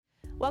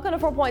Welcome to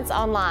 4 Points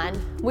Online.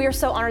 We are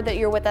so honored that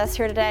you're with us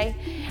here today.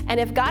 And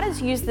if God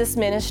has used this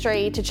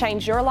ministry to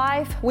change your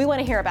life, we want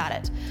to hear about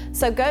it.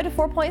 So go to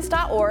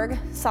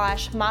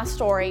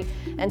 4points.org/mystory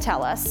and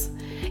tell us.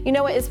 You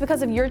know what? It's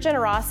because of your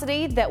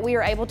generosity that we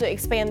are able to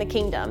expand the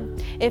kingdom.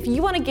 If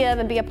you want to give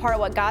and be a part of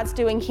what God's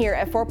doing here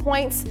at 4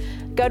 Points,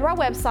 go to our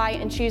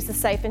website and choose the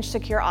safe and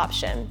secure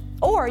option.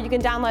 Or you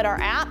can download our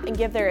app and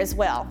give there as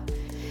well.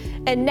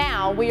 And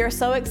now we are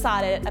so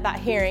excited about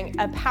hearing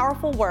a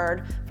powerful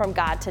word from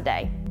God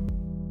today.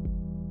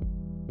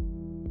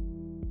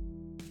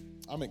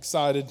 I'm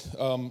excited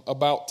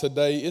about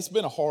today. It's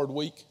been a hard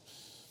week.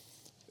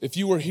 If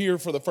you were here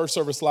for the first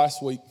service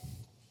last week,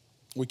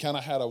 we kind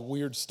of had a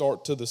weird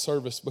start to the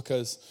service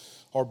because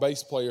our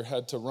bass player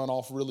had to run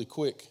off really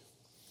quick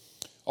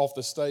off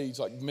the stage.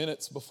 Like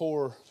minutes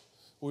before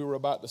we were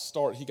about to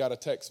start, he got a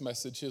text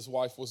message. His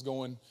wife was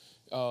going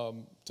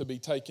to be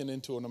taken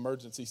into an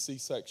emergency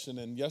C-section.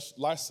 And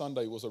last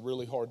Sunday was a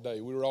really hard day.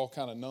 We were all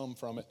kind of numb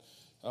from it.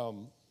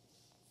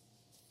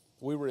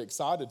 We were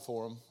excited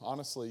for him,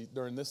 honestly,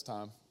 during this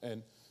time.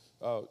 And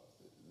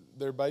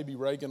their baby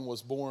Reagan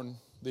was born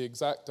the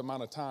exact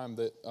amount of time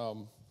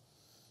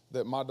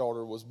that my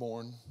daughter was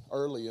born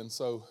early. And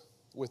so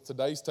with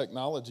today's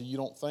technology, you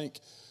don't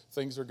think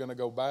things are going to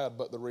go bad.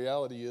 But the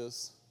reality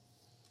is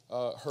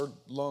her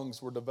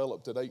lungs were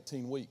developed at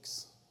 18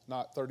 weeks,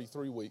 not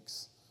 33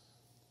 weeks.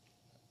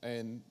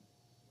 And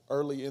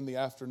early in the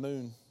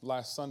afternoon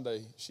last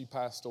Sunday, she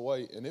passed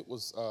away, and it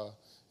was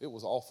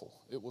awful.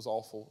 It was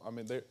awful. I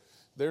mean,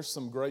 there's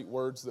some great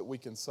words that we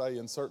can say,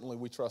 and certainly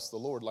we trust the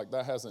Lord. Like,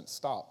 that hasn't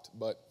stopped.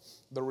 But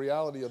the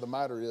reality of the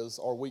matter is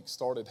our week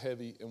started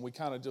heavy, and we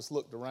kind of just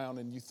looked around,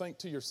 and you think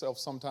to yourself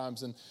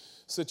sometimes in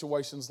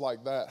situations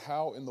like that,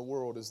 how in the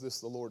world is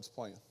this the Lord's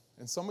plan?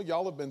 And some of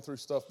y'all have been through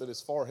stuff that is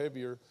far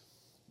heavier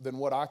than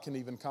what I can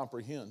even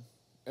comprehend.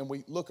 And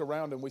we look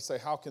around and we say,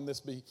 how can this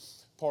be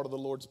part of the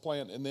Lord's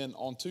plan? And then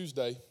on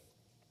Tuesday,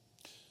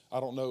 I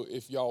don't know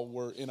if y'all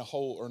were in a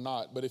hole or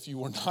not, but if you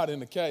were not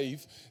in a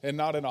cave and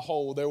not in a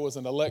hole, there was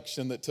an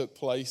election that took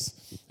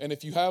place. And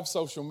if you have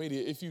social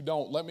media, if you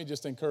don't, let me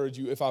just encourage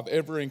you. If I've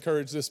ever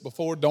encouraged this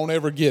before, don't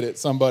ever get it,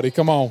 somebody.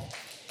 Come on.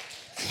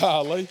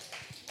 Golly.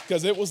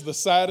 Because it was the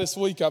saddest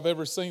week I've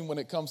ever seen when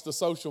it comes to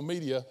social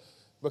media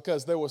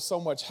because there was so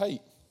much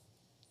hate.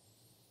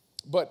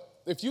 But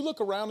if you look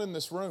around in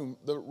this room,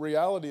 the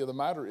reality of the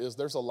matter is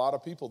there's a lot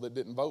of people that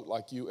didn't vote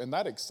like you, and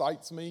that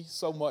excites me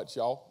so much,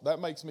 y'all. That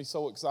makes me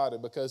so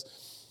excited because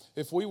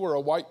if we were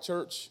a white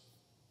church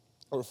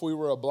or if we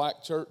were a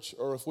black church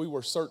or if we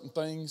were certain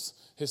things,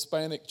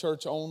 Hispanic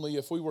church only,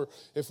 if we were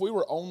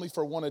only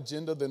for one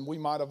agenda, then we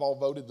might have all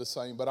voted the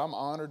same. But I'm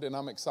honored and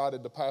I'm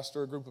excited to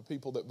pastor a group of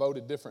people that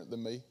voted different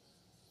than me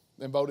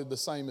and voted the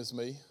same as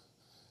me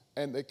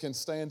and that can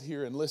stand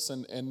here and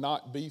listen and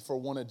not be for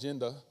one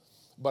agenda.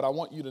 But I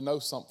want you to know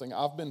something.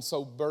 I've been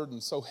so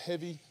burdened, so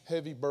heavy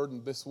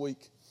burdened this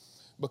week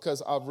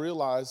because I've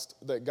realized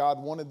that God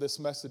wanted this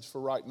message for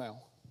right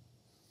now.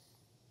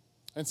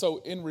 And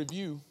so in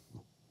review,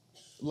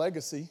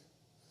 legacy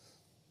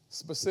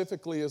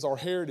specifically is our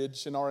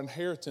heritage and our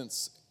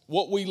inheritance,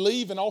 what we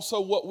leave and also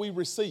what we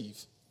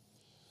receive.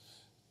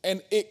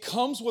 And it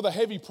comes with a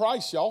heavy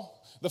price, y'all.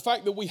 The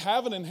fact that we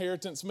have an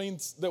inheritance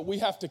means that we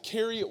have to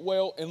carry it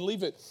well and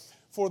leave it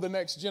for the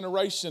next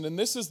generation. And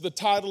this is the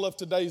title of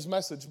today's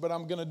message, but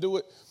I'm going to do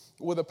it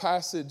with a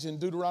passage in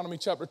Deuteronomy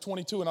chapter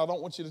 22, and I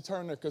don't want you to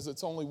turn there because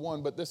it's only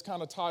one, but this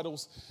kind of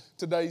titles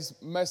today's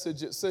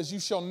message. It says, you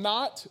shall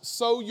not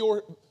sow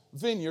your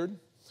vineyard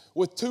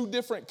with two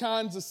different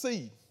kinds of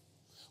seed.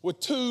 With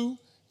two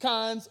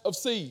kinds of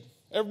seed.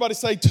 Everybody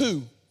say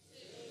two.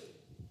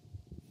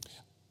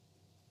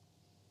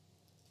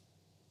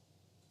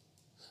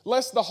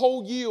 Lest the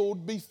whole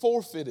yield be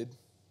forfeited.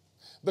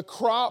 The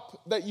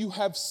crop that you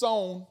have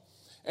sown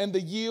and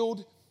the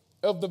yield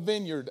of the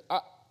vineyard.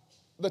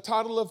 The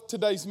title of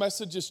today's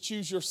message is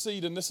Choose Your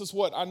Seed. And this is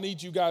what I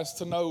need you guys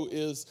to know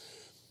is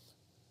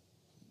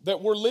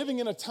that we're living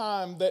in a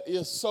time that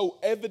is so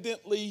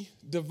evidently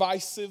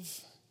divisive.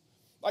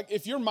 Like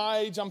if you're my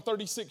age, I'm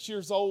 36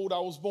 years old. I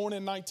was born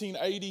in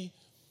 1980.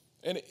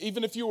 And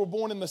even if you were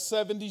born in the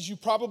 70s, you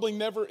probably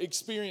never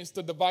experienced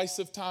a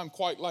divisive time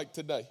quite like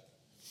today.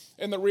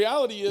 And the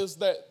reality is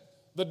that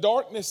the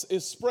darkness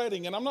is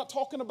spreading, and I'm not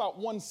talking about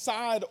one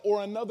side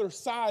or another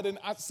side, and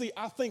I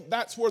think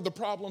that's where the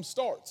problem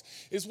starts,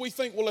 is we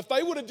think, well, if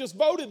they would have just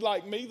voted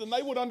like me, then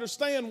they would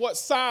understand what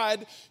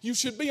side you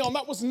should be on.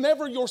 That was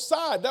never your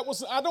side.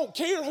 I don't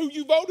care who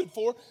you voted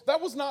for. That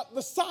was not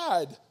the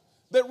side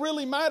that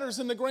really matters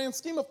in the grand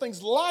scheme of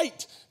things.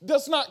 Light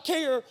does not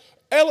care,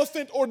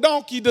 elephant or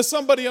donkey. Does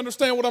somebody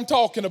understand what I'm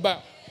talking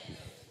about?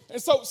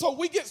 And so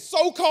we get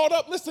so caught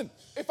up. Listen,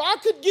 if I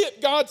could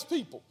get God's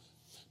people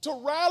to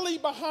rally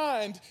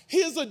behind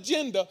his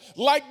agenda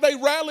like they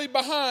rallied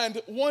behind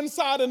one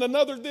side and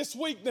another this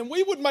week, then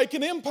we would make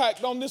an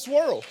impact on this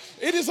world.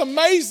 It is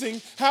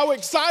amazing how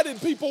excited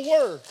people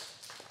were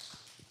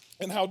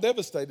and how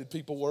devastated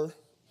people were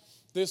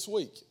this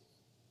week.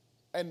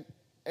 And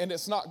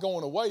it's not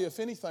going away. If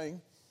anything,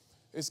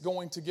 it's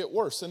going to get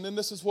worse. And then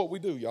this is what we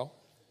do, y'all.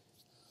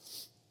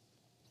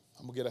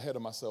 I'm going to get ahead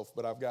of myself,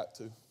 but I've got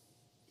to.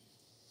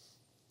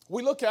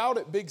 We look out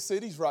at big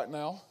cities right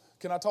now.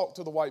 Can I talk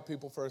to the white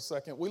people for a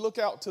second? We look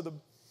out to the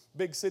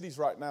big cities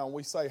right now and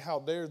we say, how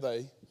dare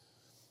they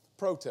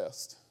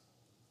protest?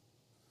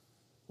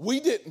 We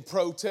didn't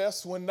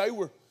protest when they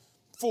were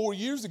 4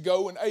 years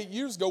ago and 8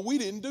 years ago. We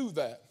didn't do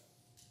that.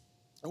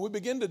 And we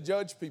begin to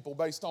judge people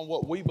based on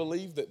what we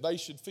believe that they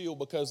should feel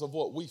because of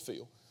what we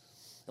feel.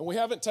 And we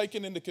haven't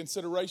taken into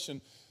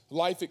consideration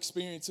life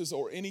experiences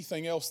or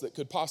anything else that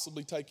could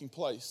possibly taking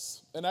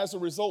place. And as a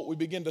result, we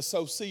begin to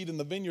sow seed in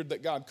the vineyard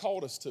that God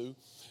called us to,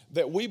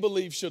 that we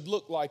believe should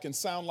look like and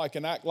sound like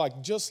and act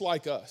like just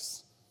like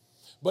us.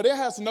 But it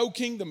has no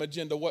kingdom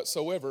agenda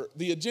whatsoever.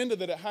 The agenda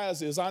that it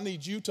has is, I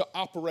need you to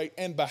operate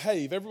and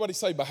behave. Everybody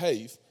say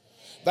behave.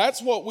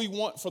 That's what we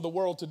want for the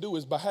world to do,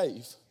 is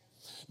behave.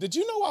 Did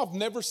you know I've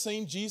never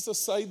seen Jesus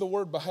say the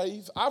word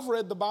behave? I've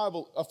read the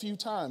Bible a few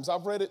times.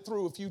 I've read it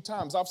through a few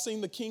times. I've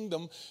seen the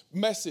kingdom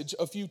message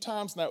a few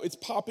times now. It's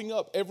popping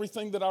up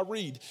everything that I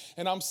read,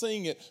 and I'm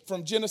seeing it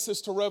from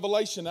Genesis to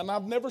Revelation, and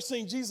I've never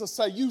seen Jesus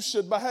say, you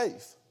should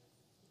behave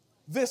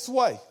this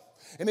way.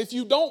 And if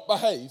you don't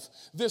behave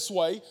this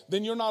way,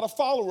 then you're not a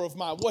follower of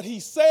mine. What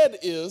he said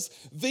is,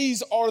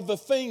 these are the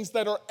things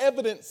that are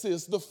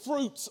evidences, the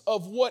fruits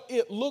of what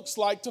it looks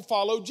like to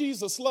follow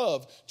Jesus.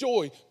 Love,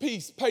 joy,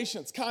 peace,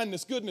 patience,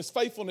 kindness, goodness,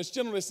 faithfulness,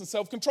 gentleness, and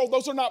self-control.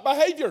 Those are not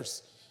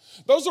behaviors.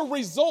 Those are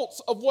results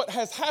of what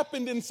has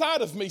happened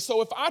inside of me.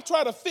 So if I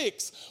try to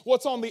fix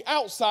what's on the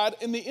outside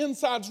and the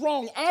inside's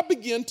wrong, I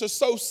begin to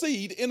sow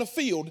seed in a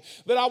field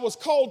that I was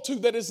called to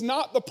that is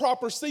not the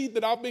proper seed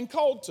that I've been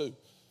called to.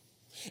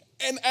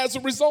 And as a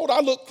result,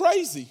 I look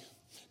crazy.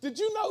 Did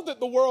you know that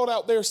the world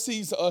out there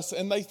sees us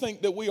and they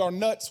think that we are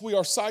nuts, we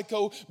are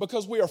psycho,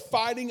 because we are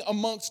fighting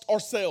amongst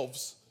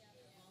ourselves?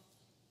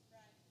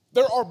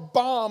 There are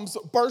bombs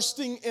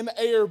bursting in the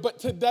air, but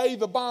today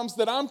the bombs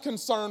that I'm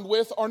concerned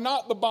with are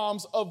not the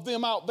bombs of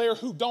them out there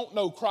who don't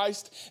know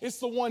Christ. It's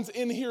the ones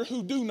in here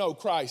who do know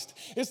Christ.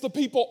 It's the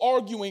people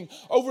arguing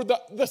over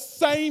the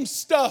same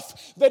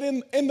stuff that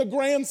in the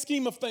grand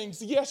scheme of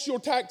things, yes, your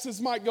taxes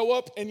might go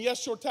up, and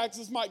yes, your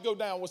taxes might go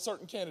down with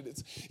certain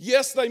candidates.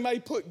 Yes, they may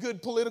put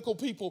good political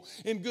people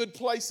in good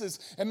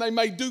places, and they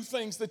may do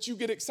things that you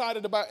get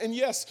excited about. And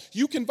yes,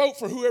 you can vote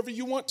for whoever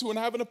you want to and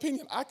have an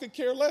opinion. I could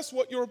care less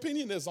what your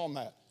opinion is on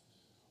that.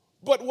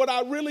 But what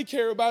I really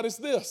care about is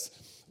this.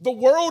 The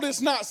world is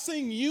not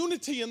seeing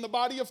unity in the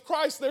body of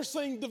Christ. They're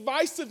seeing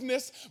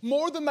divisiveness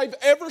more than they've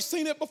ever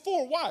seen it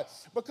before. Why?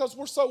 Because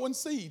we're sowing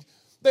seed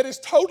that is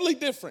totally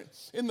different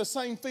in the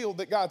same field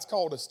that God's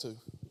called us to.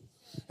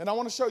 And I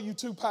want to show you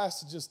two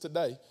passages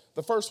today.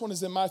 The first one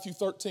is in Matthew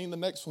 13. The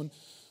next one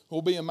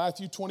will be in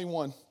Matthew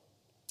 21.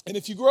 And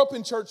if you grew up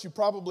in church, you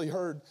probably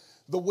heard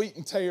the wheat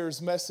and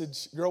tares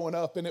message growing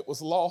up, and it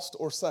was lost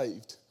or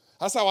saved.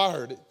 That's how I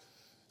heard it.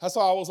 That's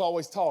how I was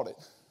always taught it.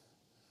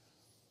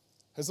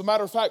 As a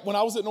matter of fact, when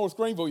I was at North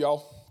Greenville,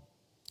 y'all,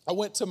 I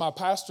went to my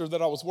pastor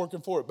that I was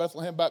working for at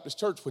Bethlehem Baptist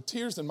Church with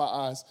tears in my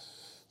eyes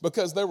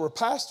because there were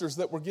pastors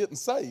that were getting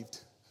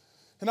saved.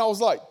 And I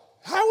was like,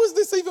 how is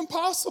this even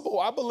possible?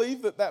 I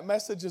believe that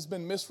message has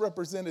been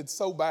misrepresented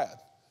so bad.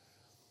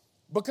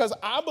 Because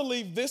I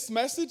believe this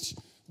message,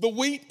 the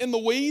wheat and the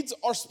weeds,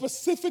 are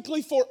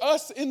specifically for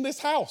us in this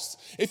house.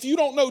 If you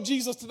don't know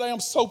Jesus today,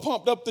 I'm so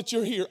pumped up that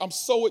you're here. I'm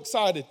so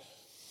excited.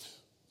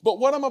 But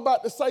what I'm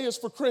about to say is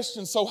for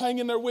Christians, so hang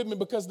in there with me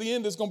because the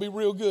end is going to be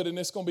real good and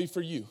it's going to be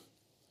for you.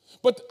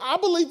 But I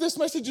believe this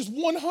message is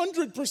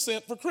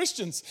 100% for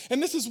Christians,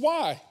 and this is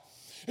why.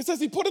 It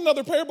says he put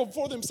another parable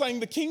before them saying,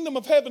 the kingdom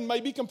of heaven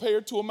may be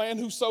compared to a man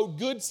who sowed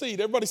good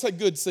seed. Everybody say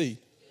good seed.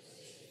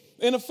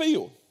 In a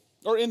field,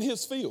 or in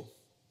his field.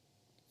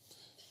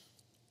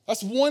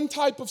 That's one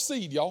type of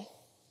seed, y'all.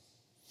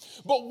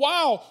 But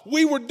while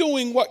we were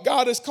doing what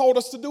God has called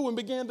us to do and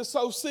began to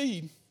sow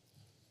seed,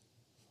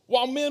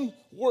 while men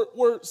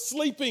were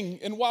sleeping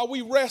and while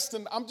we rest,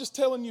 and I'm just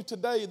telling you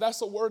today,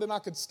 that's a word and I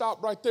could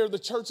stop right there. The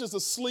church is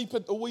asleep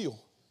at the wheel.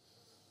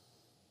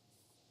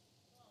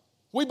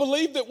 We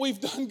believe that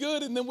we've done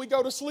good and then we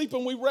go to sleep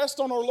and we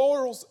rest on our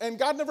laurels, and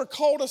God never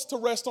called us to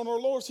rest on our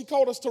laurels. He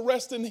called us to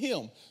rest in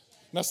him.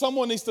 Now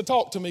someone needs to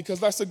talk to me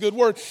because that's a good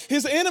word.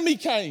 His enemy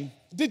came.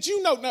 Did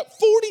you know, now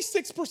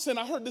 46%,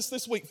 I heard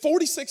this week,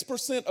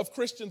 46% of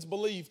Christians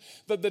believe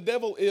that the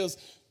devil is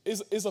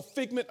a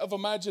figment of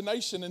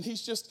imagination, and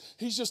he's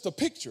just a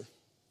picture.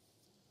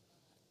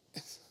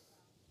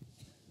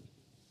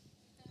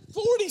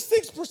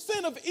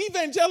 46% of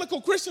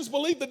evangelical Christians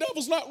believe the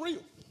devil's not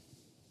real.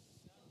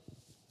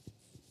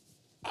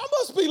 I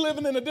must be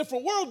living in a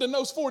different world than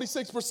those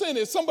 46%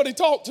 is. Somebody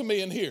talk to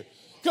me in here.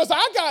 Because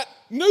I got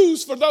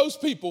news for those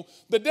people.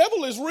 The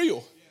devil is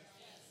real.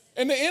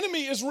 And the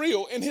enemy is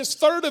real, and his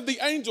third of the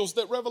angels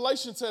that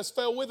Revelation says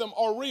fell with him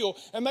are real,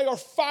 and they are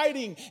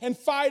fighting and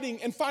fighting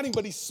and fighting,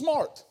 but he's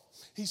smart.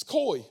 He's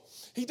coy.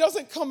 He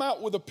doesn't come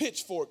out with a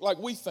pitchfork like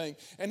we think,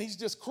 and he's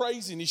just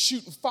crazy, and he's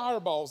shooting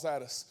fireballs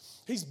at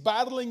us. He's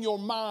battling your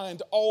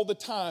mind all the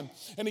time.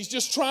 And he's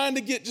just trying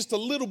to get just a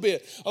little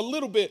bit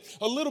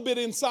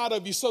inside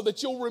of you so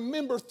that you'll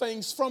remember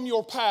things from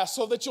your past,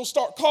 so that you'll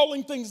start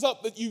calling things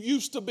up that you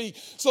used to be,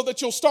 so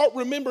that you'll start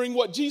remembering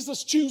what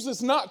Jesus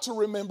chooses not to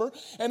remember.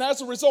 And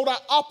as a result, I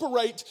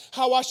operate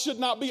how I should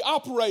not be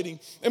operating.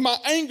 And my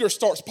anger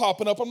starts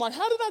popping up. I'm like,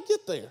 how did I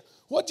get there?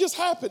 What just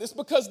happened? It's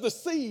because the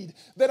seed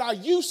that I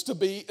used to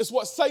be is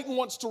what Satan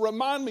wants to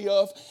remind me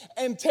of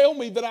and tell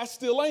me that I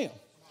still am.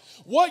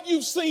 What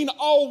you've seen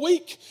all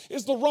week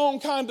is the wrong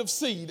kind of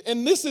seed.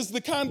 And this is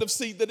the kind of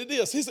seed that it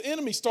is. His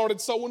enemy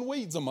started sowing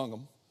weeds among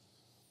them.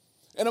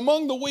 And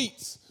among the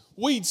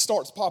weeds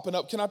starts popping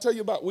up. Can I tell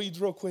you about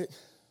weeds real quick?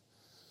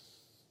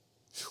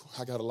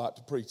 I got a lot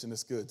to preach and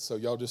it's good, so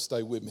y'all just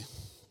stay with me.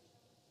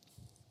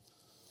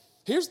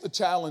 Here's the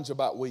challenge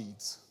about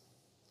weeds.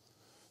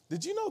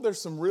 Did you know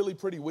there's some really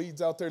pretty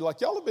weeds out there?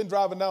 Like y'all have been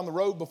driving down the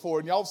road before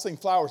and y'all have seen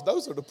flowers.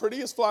 Those are the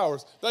prettiest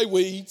flowers. They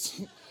weeds.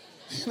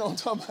 You know what I'm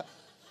talking about?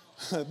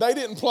 They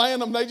didn't plant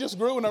them. They just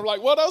grew and they're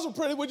like, well, those are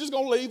pretty. We're just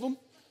going to leave them.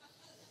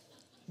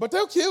 But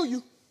they'll kill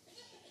you.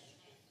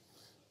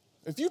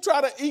 If you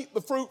try to eat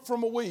the fruit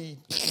from a weed,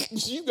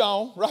 you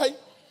gone, right?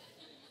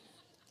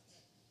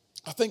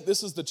 I think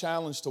this is the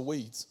challenge to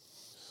weeds.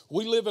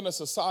 We live in a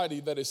society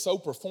that is so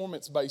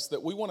performance-based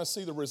that we want to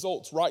see the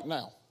results right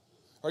now.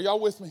 Are y'all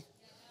with me?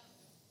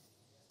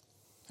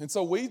 And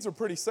so weeds are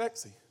pretty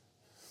sexy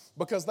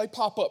because they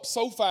pop up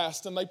so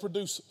fast and they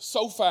produce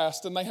so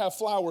fast and they have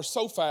flowers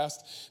so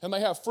fast and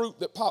they have fruit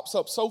that pops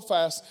up so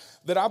fast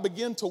that I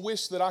begin to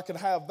wish that I could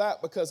have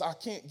that because I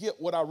can't get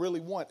what I really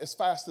want as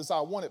fast as I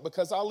want it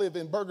because I live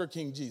in Burger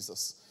King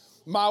Jesus.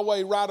 My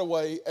way, right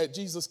away at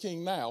Jesus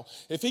King Now.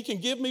 If he can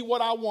give me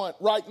what I want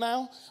right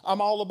now,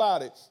 I'm all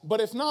about it. But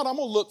if not, I'm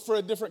going to look for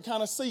a different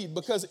kind of seed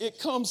because it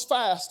comes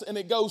fast and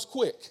it goes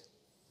quick.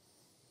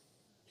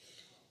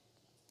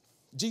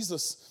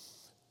 Jesus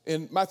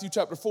in Matthew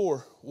chapter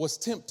 4 was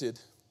tempted,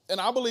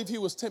 and I believe he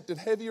was tempted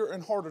heavier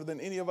and harder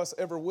than any of us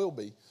ever will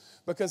be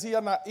because he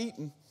had not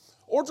eaten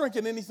or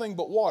drinking anything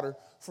but water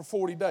for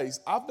 40 days.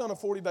 I've done a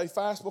 40-day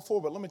fast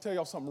before, but let me tell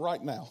y'all something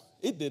right now.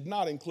 It did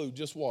not include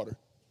just water.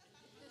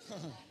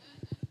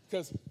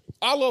 Because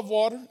I love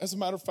water. As a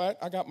matter of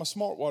fact, I got my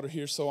smart water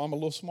here, so I'm a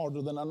little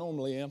smarter than I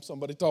normally am.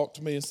 Somebody talk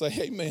to me and say,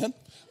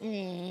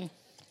 amen.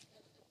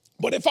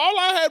 But if all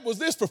I had was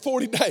this for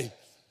 40 days,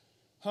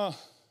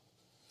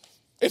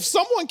 if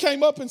someone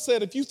came up and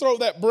said, if you throw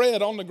that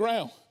bread on the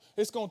ground,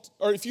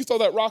 or if you throw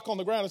that rock on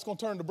the ground, it's going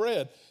to turn to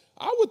bread,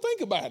 I would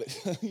think about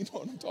it. You know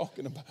what I'm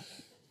talking about.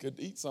 Could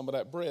eat some of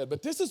that bread.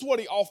 But this is what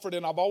he offered,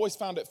 and I've always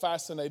found it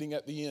fascinating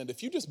at the end.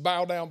 If you just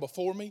bow down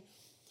before me,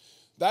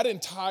 that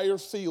entire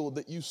field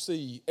that you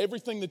see,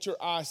 everything that your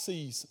eye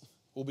sees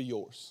will be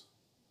yours.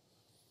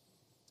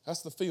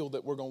 That's the field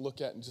that we're going to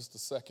look at in just a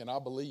second. I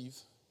believe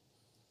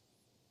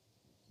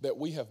that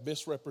we have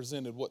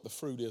misrepresented what the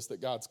fruit is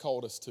that God's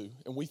called us to.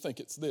 And we think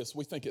it's this.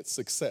 We think it's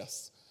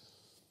success.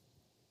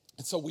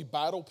 And so we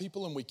battle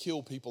people and we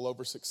kill people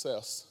over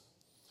success.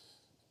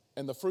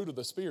 And the fruit of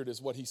the Spirit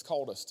is what he's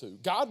called us to.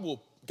 God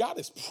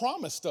has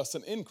promised us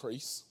an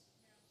increase,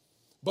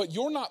 but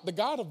you're not the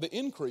God of the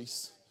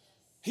increase.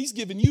 He's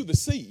given you the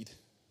seed.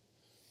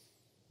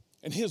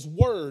 And his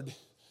word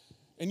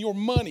and your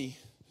money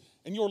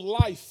and your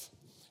life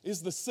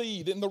is the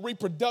seed, and the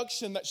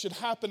reproduction that should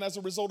happen as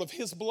a result of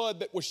his blood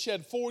that was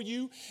shed for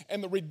you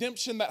and the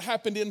redemption that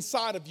happened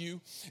inside of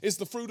you is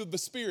the fruit of the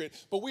Spirit.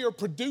 But we are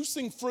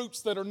producing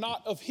fruits that are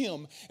not of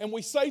him, and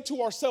we say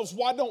to ourselves,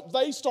 why don't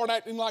they start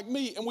acting like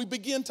me? And we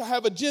begin to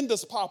have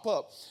agendas pop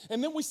up,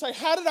 and then we say,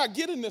 how did I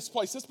get in this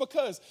place? It's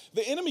because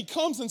the enemy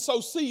comes and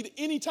sows seed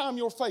anytime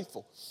you're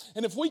faithful.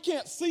 And if we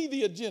can't see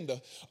the agenda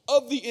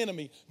of the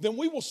enemy, then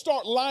we will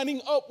start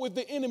lining up with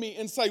the enemy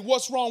and say,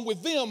 what's wrong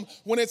with them,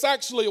 when it's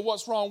actually a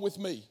what's wrong with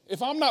me.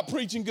 If I'm not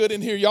preaching good in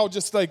here, y'all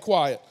just stay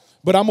quiet.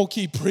 But I'm going to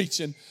keep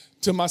preaching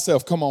to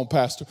myself. Come on,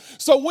 Pastor.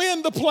 So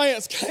when the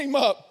plants came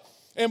up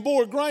and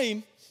bore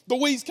grain, the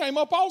weeds came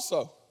up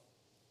also.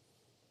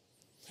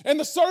 And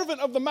the servant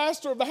of the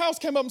master of the house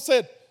came up and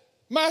said,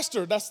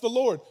 Master, that's the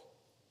Lord,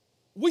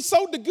 we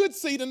sowed the good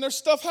seed and there's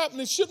stuff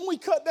happening. Shouldn't we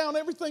cut down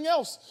everything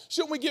else?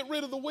 Shouldn't we get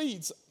rid of the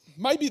weeds?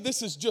 Maybe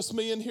this is just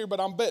me in here,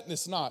 but I'm betting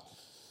it's not.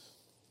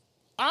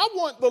 I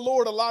want the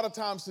Lord a lot of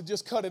times to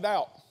just cut it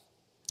out.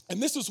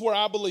 And this is where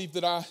I believe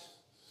that I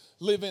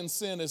live in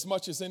sin as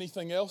much as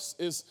anything else,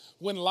 is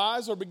when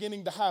lies are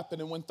beginning to happen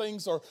and when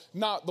things are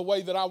not the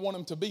way that I want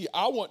them to be.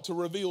 I want to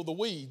reveal the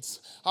weeds.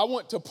 I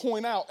want to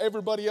point out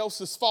everybody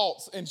else's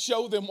faults and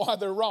show them why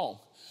they're wrong.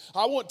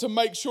 I want to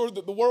make sure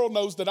that the world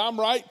knows that I'm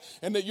right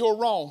and that you're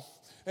wrong.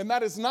 And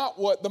that is not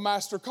what the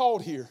master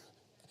called here.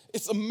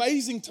 It's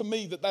amazing to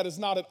me that that is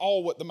not at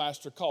all what the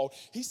master called.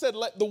 He said,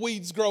 let the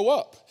weeds grow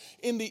up.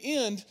 In the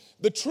end,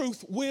 the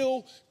truth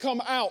will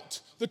come out.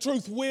 The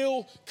truth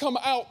will come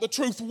out. The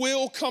truth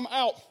will come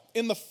out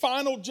in the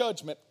final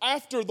judgment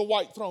after the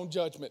white throne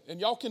judgment. And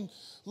y'all can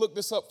look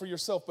this up for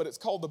yourself, but it's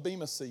called the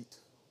Bema seat.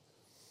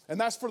 And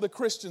that's for the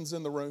Christians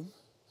in the room.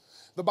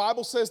 The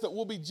Bible says that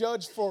we'll be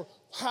judged for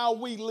how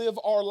we live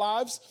our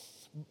lives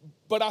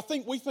But I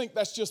think we think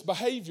that's just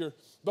behavior,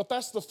 but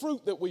that's the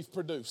fruit that we've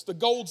produced. The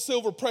gold,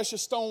 silver,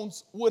 precious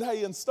stones, wood,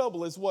 hay, and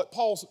stubble is what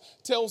Paul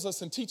tells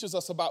us and teaches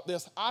us about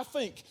this. I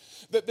think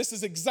that this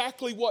is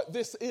exactly what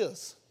this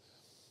is.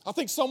 I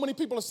think so many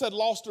people have said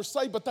lost or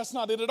saved, but that's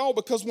not it at all,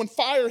 because when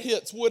fire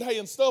hits wood, hay,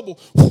 and stubble,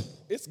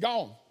 it's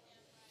gone.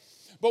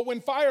 But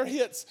when fire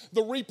hits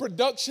the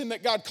reproduction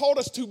that God called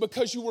us to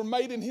because you were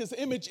made in his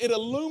image, it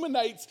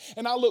illuminates,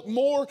 and I look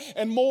more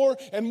and more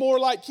and more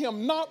like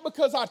him. Not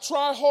because I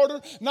try harder,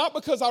 not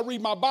because I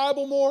read my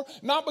Bible more,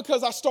 not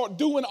because I start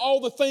doing all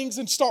the things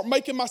and start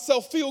making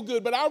myself feel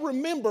good, but I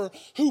remember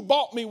who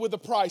bought me with a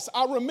price.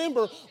 I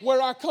remember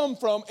where I come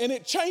from, and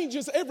it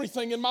changes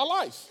everything in my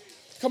life.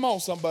 Come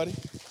on, somebody.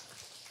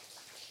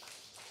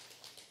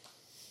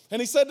 And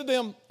he said to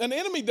them, an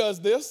enemy does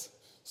this.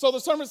 So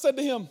the servant said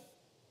to him,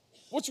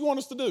 what you want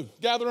us to do?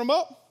 Gather them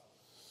up?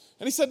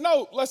 And he said,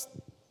 no,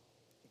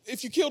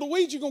 if you kill the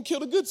weeds, you're going to kill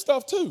the good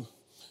stuff too.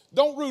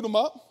 Don't root them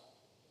up.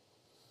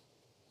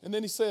 And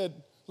then he said,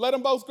 let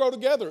them both grow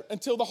together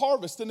until the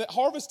harvest. And at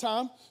harvest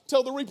time,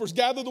 tell the reapers,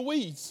 gather the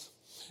weeds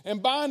and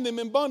bind them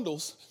in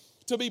bundles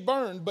to be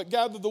burned, but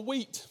gather the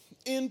wheat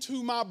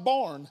into my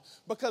barn,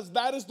 because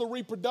that is the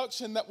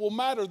reproduction that will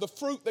matter. The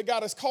fruit that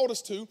God has called us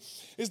to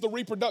is the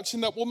reproduction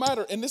that will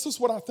matter. And this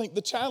is what I think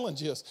the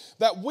challenge is.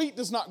 That wheat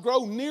does not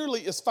grow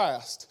nearly as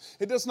fast.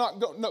 It does not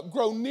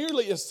grow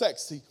nearly as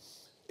sexy.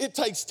 It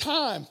takes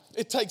time.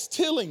 It takes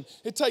tilling.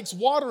 It takes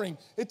watering.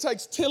 It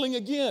takes tilling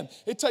again.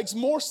 It takes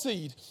more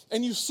seed.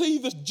 And you see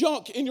the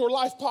junk in your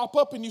life pop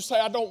up and you say,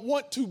 I don't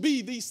want to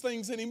be these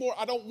things anymore.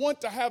 I don't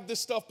want to have this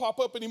stuff pop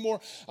up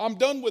anymore. I'm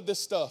done with this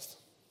stuff.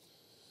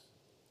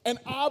 And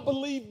I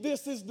believe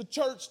this is the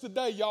church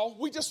today, y'all.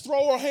 We just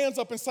throw our hands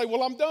up and say,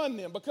 well, I'm done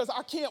then, because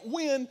I can't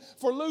win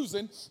for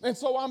losing, and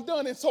so I'm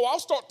done. And so I'll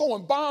start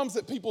throwing bombs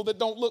at people that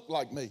don't look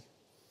like me.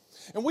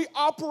 And we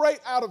operate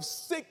out of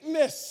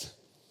sickness.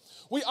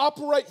 We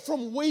operate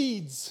from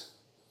weeds.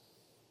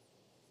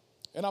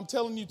 And I'm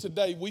telling you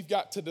today, we've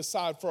got to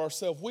decide for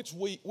ourselves,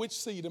 which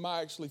seed am I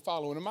actually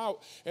following?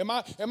 Am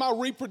I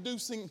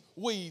reproducing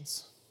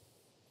weeds?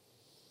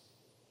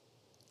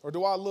 Or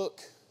do I look,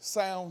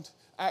 sound,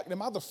 act?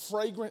 Am I the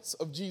fragrance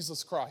of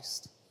Jesus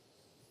Christ?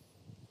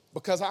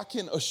 Because I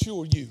can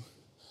assure you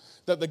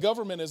that the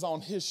government is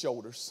on his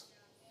shoulders.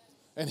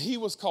 And he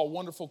was called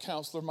Wonderful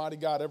Counselor, Mighty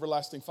God,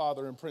 Everlasting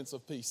Father, and Prince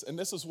of Peace. And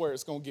this is where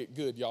it's going to get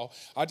good, y'all.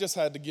 I just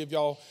had to give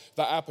y'all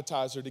the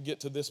appetizer to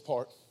get to this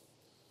part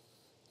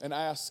and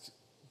ask,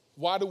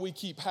 why do we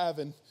keep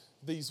having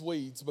these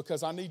weeds?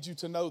 Because I need you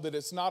to know that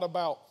it's not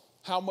about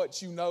how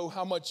much you know,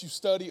 how much you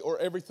study, or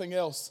everything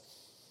else,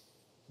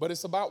 but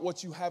it's about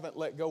what you haven't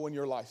let go in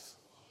your life.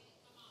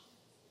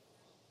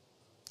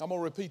 I'm going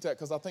to repeat that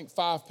because I think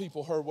 5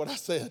 people heard what I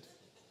said.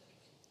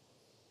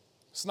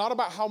 It's not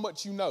about how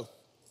much you know.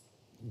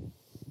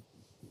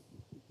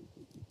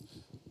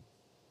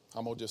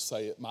 I'm going to just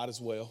say it, might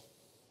as well.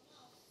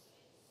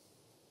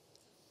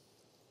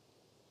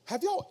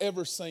 Have y'all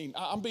ever seen,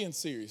 I'm being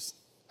serious,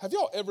 have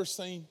y'all ever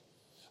seen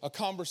a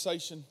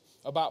conversation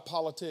about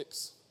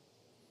politics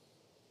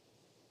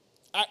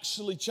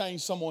actually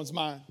change someone's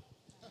mind?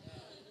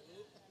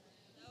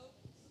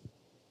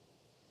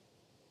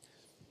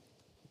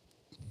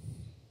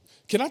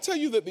 Can I tell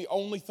you that the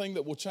only thing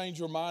that will change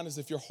your mind is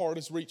if your heart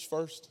is reached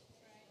first?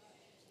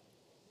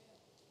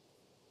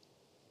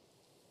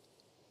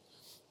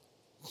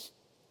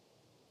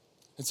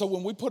 And so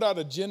when we put out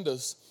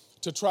agendas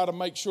to try to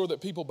make sure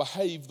that people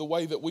behave the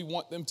way that we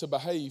want them to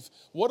behave,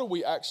 what are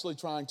we actually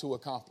trying to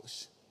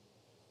accomplish?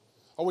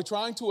 Are we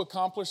trying to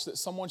accomplish that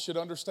someone should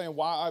understand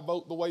why I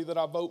vote the way that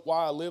I vote,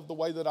 why I live the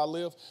way that I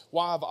live,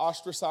 why I've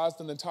ostracized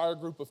an entire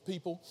group of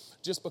people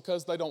just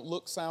because they don't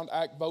look, sound,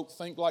 act, vote,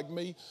 think like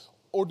me?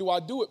 Or do I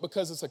do it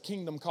because it's a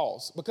kingdom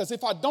cause? Because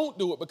if I don't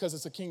do it because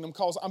it's a kingdom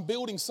cause, I'm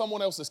building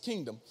someone else's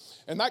kingdom.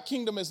 And that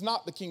kingdom is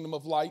not the kingdom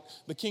of light,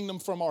 the kingdom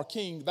from our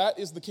King. That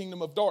is the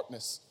kingdom of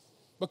darkness.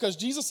 Because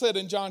Jesus said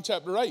in John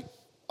chapter 8,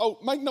 oh,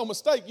 make no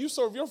mistake, you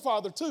serve your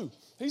father too.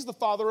 He's the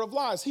father of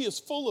lies. He is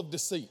full of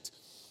deceit.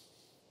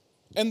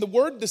 And the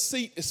word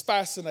deceit is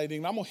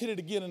fascinating. I'm going to hit it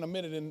again in a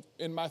minute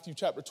in Matthew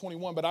chapter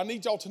 21. But I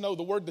need y'all to know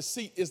the word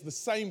deceit is the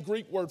same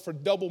Greek word for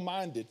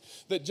double-minded.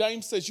 That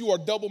James says you are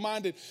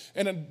double-minded,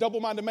 and a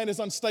double-minded man is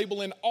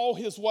unstable in all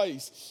his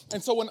ways.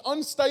 And so an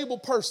unstable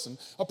person,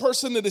 a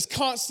person that is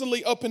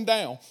constantly up and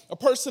down, a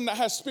person that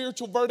has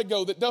spiritual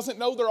vertigo, that doesn't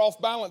know they're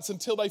off balance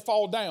until they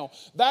fall down,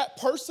 that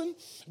person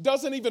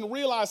doesn't even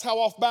realize how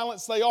off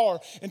balance they are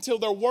until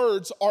their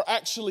words are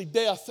actually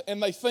death and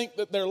they think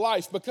that they're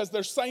life, because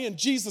they're saying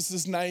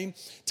Jesus' name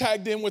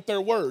tagged in with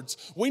their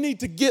words. We need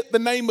to get the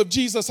name of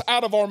Jesus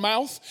out of our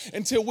mouth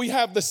until we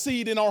have the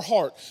seed in our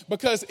heart,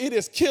 because it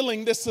is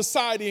killing this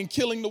society and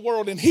killing the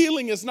world. And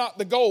healing is not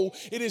the goal.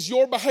 It is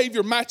your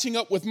behavior matching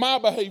up with my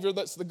behavior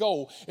that's the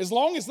goal. As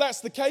long as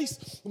that's the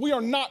case, we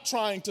are not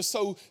trying to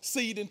sow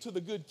seed into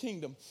the good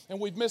kingdom. And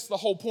we've missed the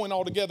whole point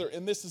altogether.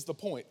 And this is the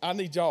point. I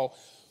need y'all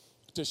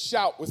to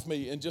shout with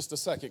me in just a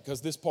second, because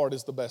this part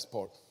is the best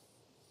part.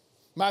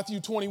 Matthew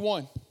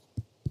 21.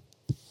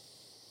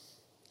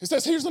 It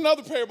says, here's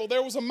another parable.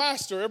 There was a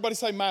master. Everybody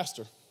say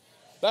master.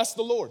 That's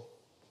the Lord.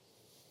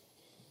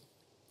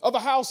 Of a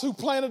house who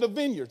planted a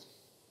vineyard.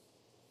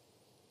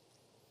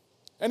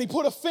 And he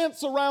put a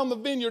fence around the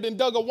vineyard and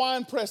dug a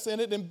wine press in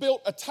it and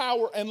built a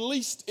tower and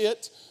leased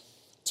it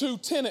to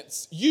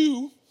tenants.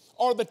 You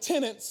are the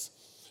tenants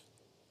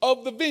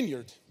of the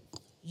vineyard.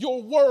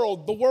 Your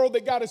world, the world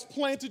that God has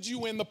planted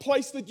you in, the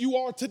place that you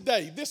are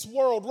today. This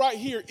world right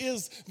here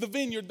is the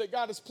vineyard that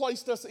God has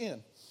placed us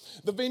in.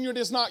 The vineyard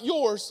is not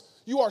yours.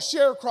 You are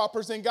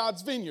sharecroppers in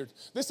God's vineyard.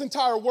 This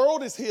entire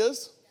world is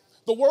His.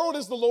 The world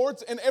is the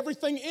Lord's and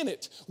everything in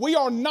it. We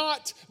are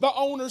not the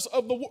owners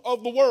of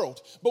the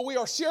world, but we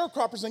are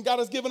sharecroppers, and God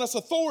has given us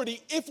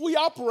authority if we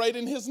operate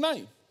in His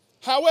name.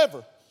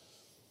 However,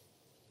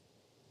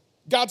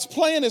 God's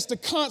plan is to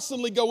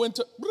constantly go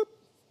into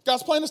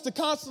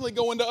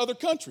other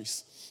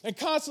countries and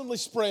constantly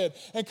spread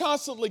and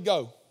constantly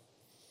go.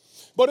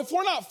 But if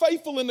we're not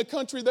faithful in the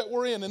country that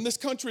we're in, and this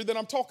country that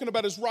I'm talking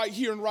about is right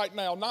here and right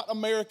now, not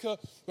America,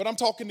 but I'm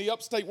talking the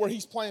upstate where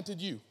He's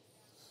planted you.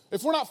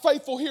 If we're not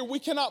faithful here, we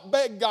cannot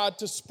beg God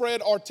to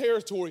spread our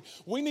territory.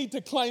 We need to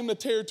claim the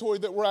territory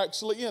that we're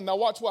actually in. Now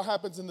watch what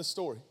happens in this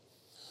story.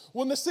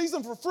 When the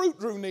season for fruit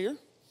drew near,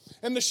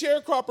 and the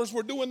sharecroppers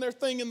were doing their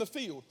thing in the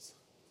fields,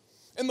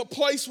 in the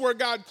place where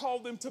God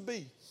called them to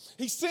be,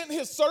 He sent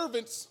His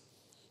servants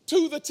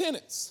to the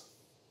tenants.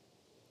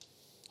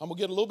 I'm going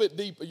to get a little bit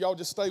deep, but y'all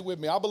just stay with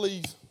me. I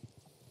believe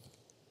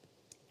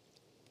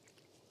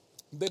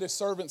that His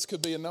servants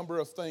could be a number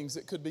of things.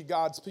 It could be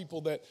God's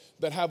people that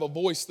have a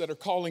voice that are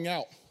calling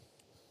out,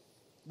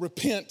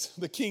 repent,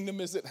 the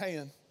kingdom is at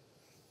hand.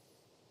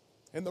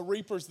 And the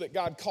reapers that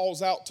God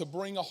calls out to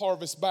bring a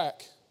harvest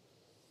back.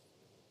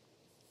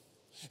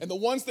 And the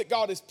ones that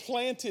God has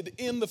planted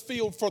in the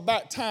field for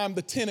that time,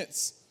 the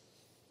tenants.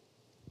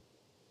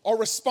 Our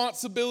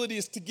responsibility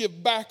is to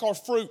give back our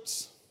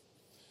fruits.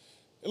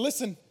 And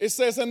listen, it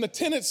says, and the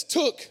tenants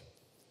took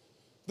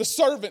the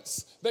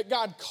servants that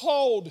God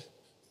called.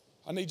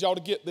 I need y'all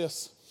to get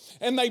this.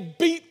 And they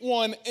beat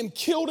one and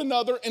killed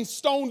another and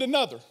stoned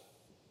another.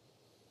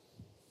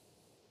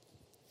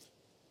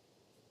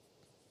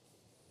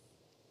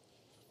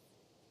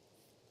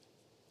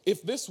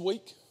 If this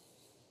week,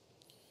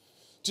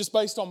 just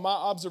based on my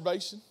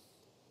observation,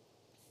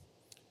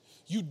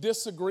 you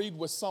disagreed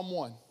with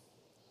someone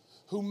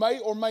who may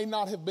or may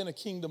not have been a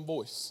kingdom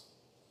voice,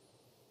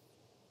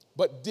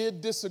 but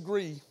did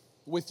disagree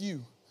with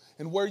you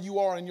and where you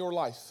are in your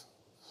life,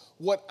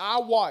 what I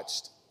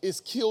watched is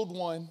killed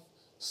one,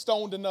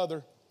 stoned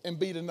another, and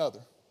beat another.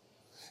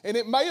 And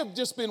it may have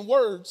just been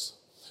words,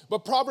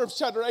 but Proverbs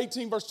chapter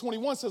 18, verse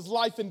 21 says,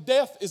 life and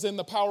death is in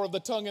the power of the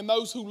tongue, and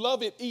those who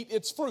love it eat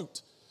its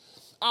fruit.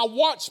 I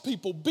watched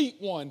people beat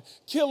one,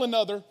 kill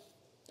another,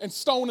 and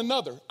stone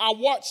another. I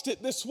watched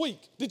it this week.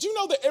 Did you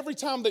know that every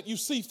time that you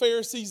see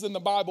Pharisees in the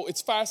Bible,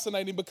 it's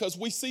fascinating because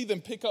we see them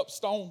pick up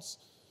stones?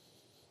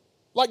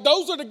 Like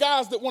those are the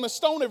guys that want to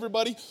stone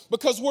everybody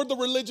because we're the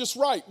religious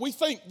right. We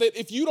think that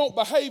if you don't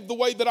behave the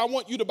way that I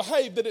want you to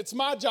behave, that it's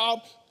my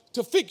job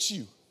to fix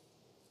you.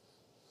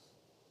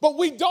 But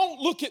we don't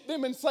look at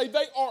them and say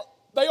they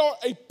are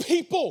a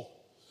people.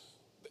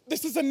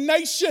 This is a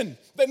nation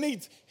that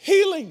needs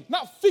healing,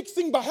 not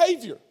fixing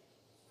behavior.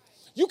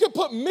 You could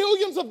put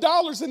millions of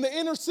dollars in the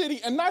inner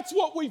city, and that's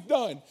what we've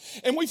done.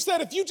 And we've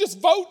said, if you just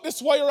vote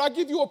this way or I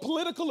give you a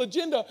political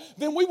agenda,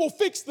 then we will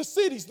fix the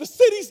cities. The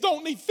cities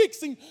don't need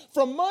fixing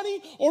from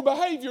money or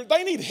behavior.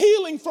 They need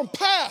healing from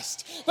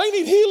past. They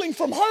need healing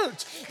from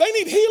hurt. They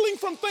need healing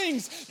from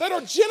things that are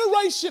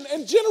generation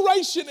and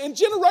generation and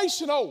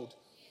generation old.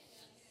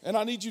 And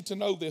I need you to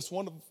know this.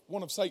 One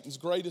of Satan's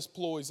greatest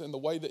ploys in the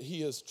way that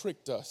he has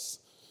tricked us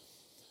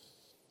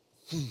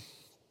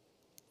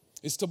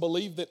is to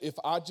believe that if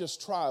I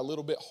just try a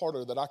little bit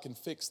harder that I can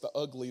fix the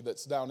ugly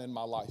that's down in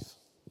my life.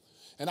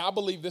 And I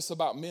believe this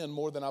about men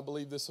more than I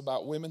believe this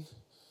about women.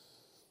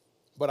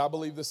 But I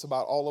believe this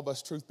about all of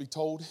us, truth be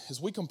told,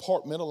 is we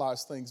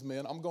compartmentalize things,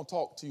 men. I'm going to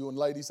talk to you, and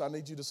ladies, I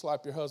need you to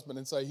slap your husband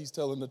and say he's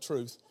telling the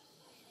truth.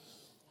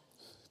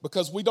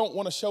 Because we don't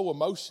want to show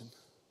emotion.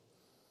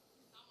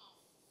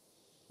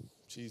 In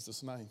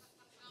Jesus' name.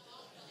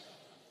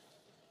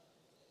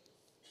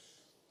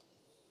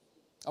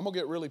 I'm going to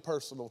get really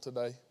personal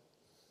today.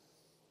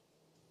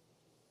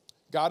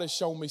 God has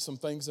shown me some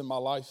things in my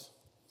life.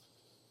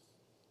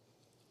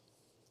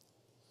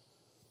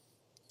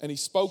 And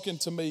He's spoken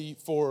to me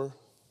for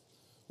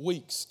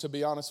weeks, to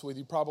be honest with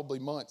you, probably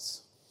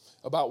months,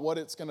 about what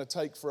it's going to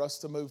take for us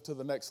to move to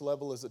the next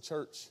level as a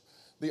church.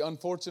 The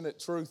unfortunate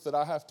truth that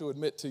I have to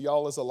admit to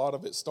y'all is a lot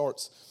of it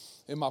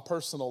starts in my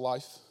personal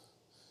life.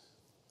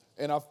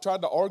 And I've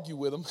tried to argue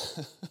with Him.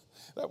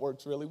 That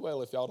works really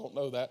well if y'all don't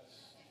know that.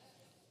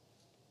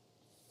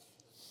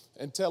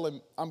 And tell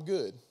Him I'm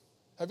good.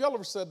 Have y'all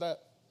ever said that?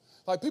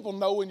 Like people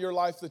know in your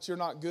life that you're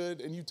not good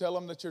and you tell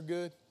them that you're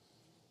good?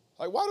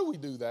 Like why do we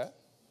do that?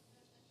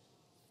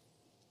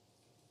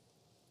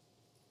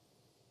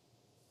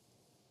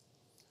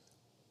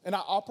 And I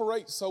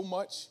operate so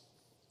much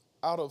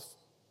out of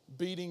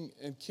beating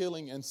and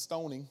killing and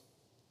stoning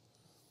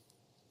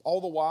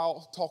all the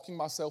while talking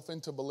myself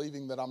into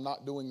believing that I'm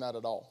not doing that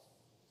at all.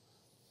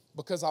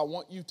 Because I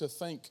want you to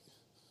think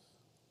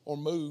or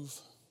move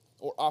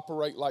or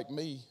operate like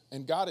me.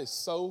 And God is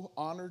so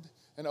honored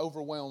and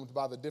overwhelmed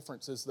by the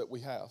differences that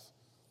we have.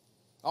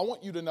 I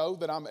want you to know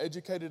that I'm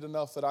educated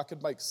enough that I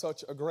could make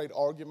such a great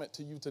argument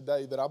to you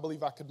today that I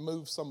believe I could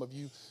move some of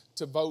you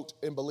to vote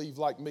and believe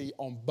like me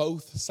on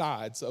both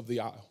sides of the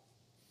aisle.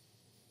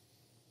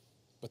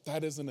 But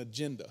that is an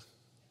agenda,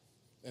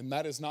 and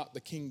that is not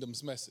the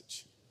kingdom's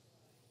message.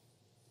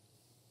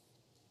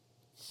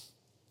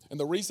 And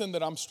the reason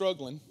that I'm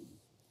struggling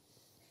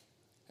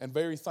and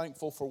very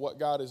thankful for what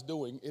God is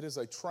doing, it is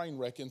a train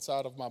wreck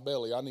inside of my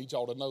belly. I need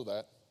y'all to know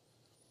that.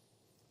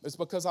 It's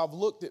because I've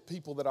looked at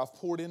people that I've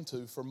poured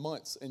into for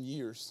months and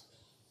years,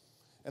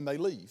 and they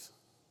leave.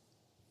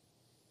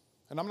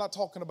 And I'm not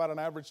talking about an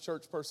average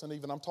church person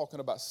even. I'm talking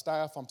about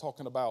staff. I'm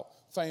talking about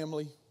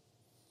family.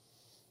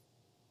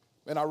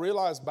 And I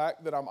realized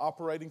back that I'm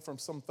operating from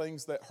some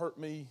things that hurt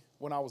me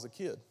when I was a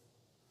kid.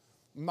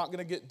 I'm not going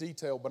to get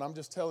detailed, but I'm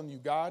just telling you,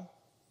 God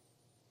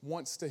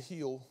wants to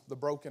heal the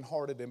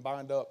brokenhearted and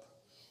bind up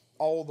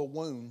all the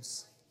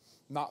wounds,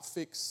 not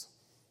fix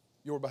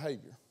your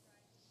behavior.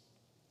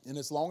 And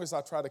as long as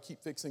I try to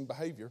keep fixing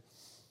behavior,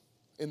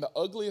 in the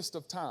ugliest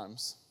of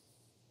times,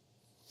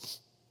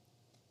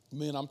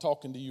 men, I'm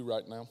talking to you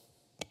right now.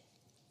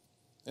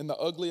 In the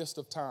ugliest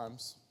of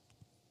times,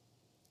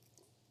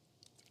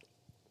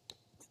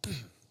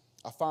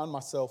 I find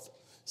myself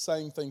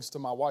saying things to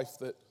my wife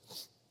that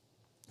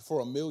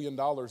for $1 million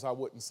I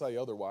wouldn't say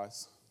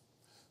otherwise.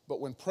 But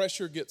when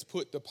pressure gets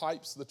put to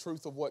pipes, the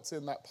truth of what's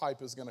in that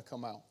pipe is going to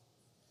come out.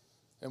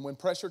 And when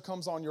pressure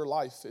comes on your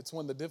life, it's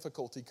when the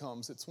difficulty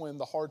comes. It's when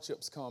the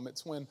hardships come.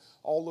 It's when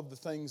all of the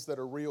things that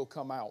are real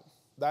come out.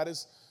 That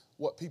is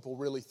what people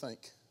really think.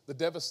 The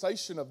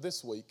devastation of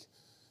this week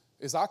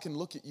is I can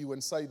look at you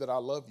and say that I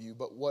love you,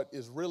 but what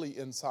is really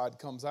inside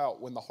comes out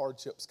when the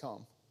hardships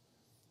come.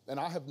 And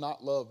I have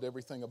not loved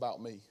everything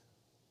about me.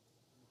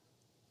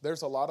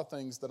 There's a lot of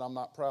things that I'm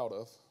not proud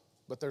of,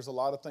 but there's a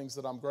lot of things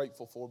that I'm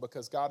grateful for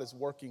because God is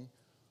working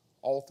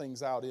all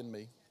things out in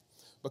me.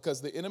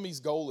 Because the enemy's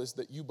goal is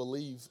that you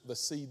believe the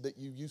seed that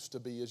you used to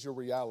be is your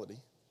reality.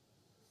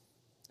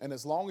 And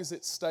as long as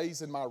it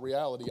stays in my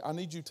reality, I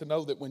need you to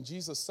know that when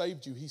Jesus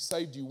saved you, he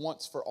saved you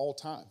once for all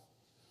time.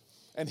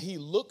 And he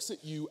looks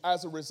at you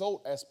as a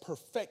result as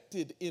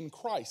perfected in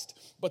Christ.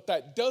 But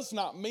that does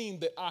not mean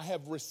that I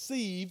have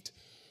received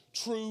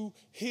true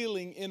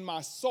healing in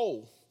my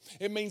soul.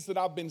 It means that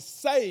I've been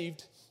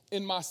saved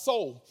in my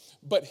soul.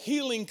 But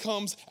healing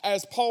comes,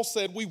 as Paul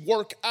said, we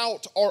work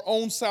out our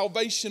own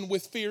salvation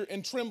with fear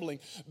and trembling.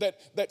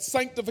 That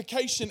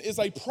sanctification is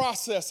a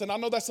process, and I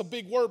know that's a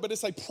big word, but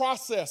it's a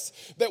process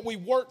that we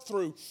work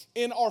through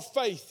in our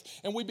faith.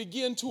 And we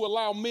begin to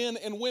allow men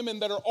and women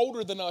that are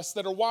older than us,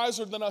 that are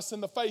wiser than us in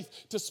the faith,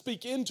 to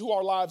speak into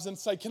our lives and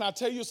say, can I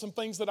tell you some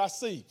things that I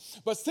see?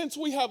 But since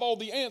we have all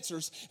the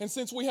answers, and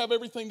since we have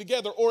everything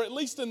together, or at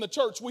least in the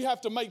church, we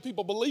have to make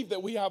people believe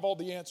that we have all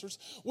the answers.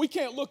 We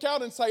can't look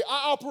out and say,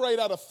 I operate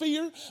out of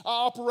fear,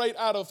 I operate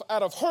out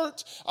of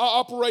hurt, I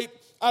operate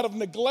out of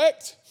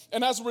neglect,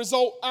 and as a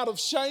result, out of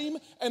shame.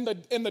 And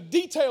the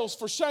details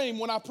for shame,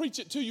 when I preach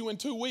it to you in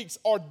 2 weeks,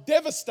 are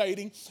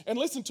devastating. And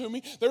listen to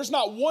me, there's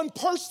not one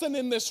person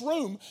in this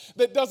room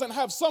that doesn't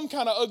have some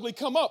kind of ugly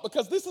come up,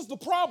 because this is the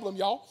problem,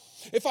 y'all.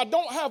 If I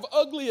don't have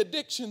ugly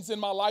addictions in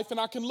my life, and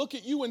I can look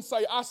at you and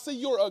say, I see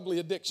your ugly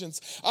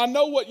addictions. I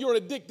know what you're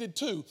addicted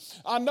to.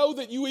 I know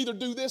that you either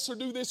do this or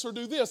do this or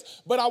do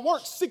this. But I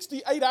work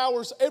 68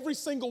 hours every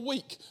single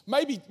week,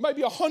 maybe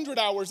 100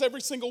 hours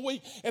every single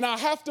week, and I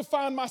have to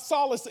find my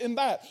solace in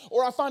that,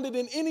 or I find it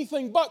in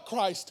anything but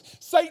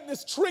Christ. Satan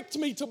has tricked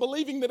me to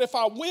believing that if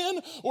I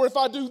win or if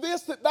I do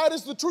this, that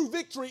is the true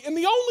victory. And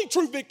the only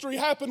true victory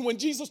happened when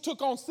Jesus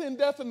took on sin,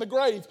 death, and the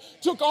grave,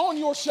 took on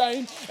your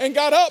shame, and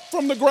got up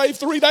from the grave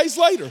 3 days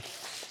later.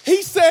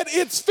 He said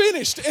it's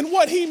finished, and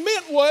what he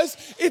meant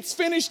was it's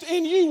finished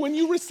in you when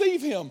you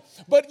receive him.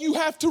 But you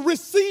have to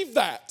receive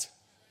that.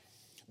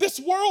 This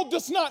world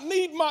does not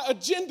need my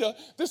agenda.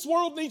 This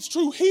world needs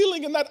true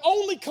healing, and that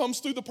only comes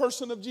through the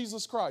person of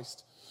Jesus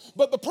Christ.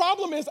 But the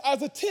problem is,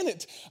 as a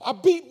tenant, I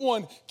beat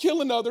one,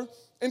 kill another,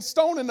 and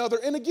stone another.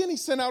 And again, he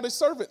sent out his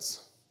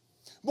servants,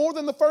 more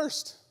than the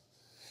first,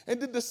 and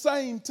did the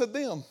same to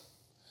them.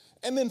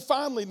 And then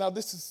finally, now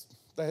this is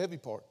the heavy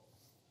part.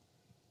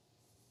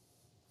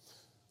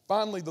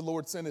 Finally, the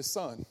Lord sent his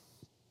son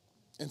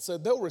and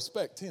said they'll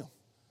respect him.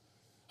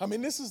 I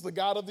mean, this is the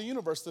God of the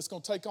universe that's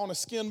going to take on a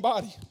skin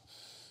body.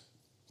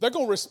 They're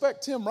going to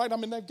respect him, right? I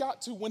mean, they've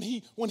got to. When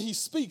he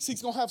speaks,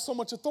 he's going to have so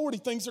much authority,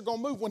 things are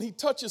going to move. When he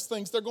touches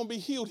things, they're going to be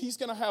healed. He's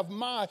going to have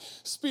my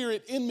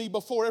spirit in me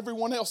before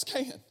everyone else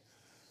can.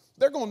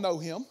 They're going to know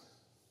him.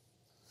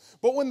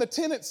 But when the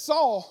tenants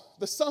saw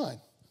the son,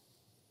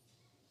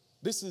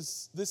 this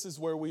is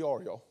where we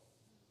are, y'all.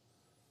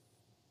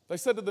 They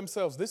said to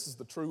themselves, this is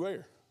the true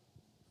heir.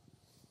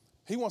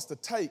 He wants to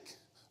take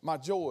my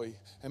joy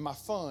and my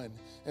fun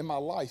and my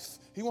life.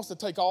 He wants to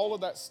take all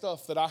of that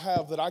stuff that I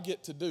have that I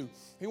get to do.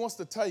 He wants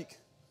to take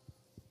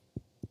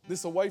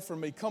this away from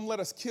me. Come,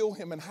 let us kill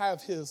him and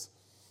have his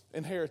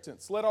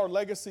inheritance. Let our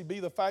legacy be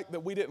the fact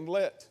that we didn't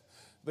let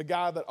the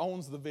guy that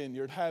owns the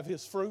vineyard have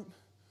his fruit,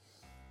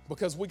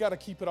 because we got to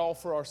keep it all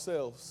for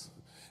ourselves.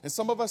 And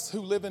some of us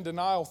who live in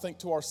denial think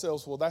to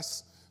ourselves, well,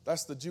 that's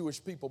the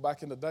Jewish people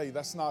back in the day.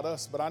 That's not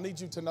us. But I need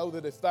you to know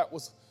that if that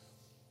was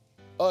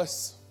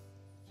us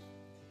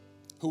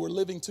who were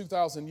living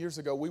 2,000 years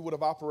ago, we would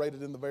have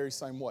operated in the very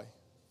same way.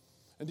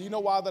 And do you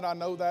know why that I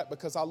know that?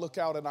 Because I look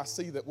out and I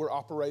see that we're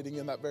operating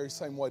in that very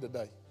same way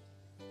today.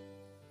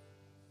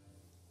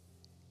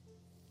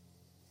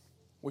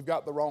 We've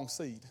got the wrong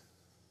seed.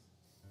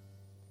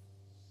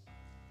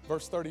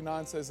 Verse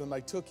 39 says, and they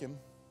took him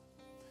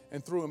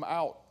and threw him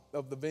out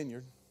of the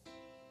vineyard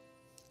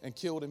and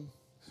killed him.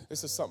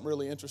 This is something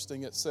really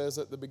interesting. It says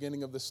at the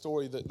beginning of the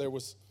story that there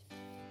was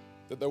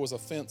a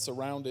fence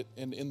around it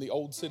in the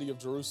old city of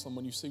Jerusalem,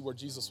 when you see where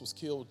Jesus was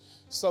killed,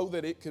 so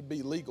that it could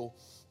be legal.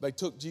 They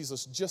took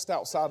Jesus just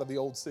outside of the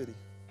old city.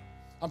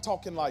 I'm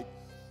talking like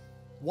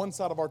one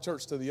side of our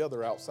church to the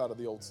other outside of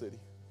the old city.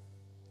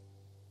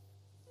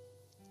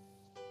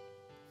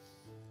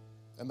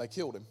 And they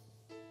killed him.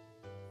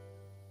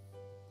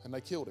 And they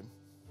killed him.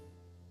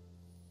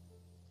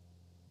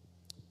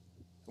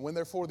 And when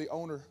therefore the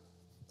owner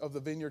of the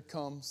vineyard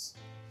comes,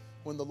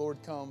 when the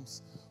Lord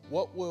comes,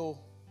 what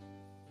will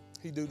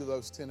he do to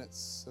those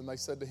tenants? And they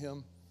said to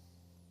him,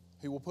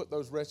 he will put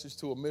those wretches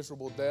to a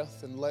miserable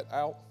death and let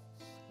out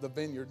the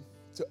vineyard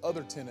to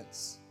other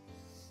tenants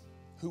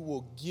who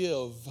will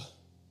give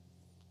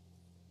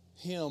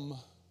him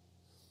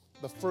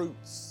the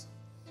fruits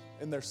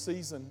in their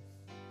season,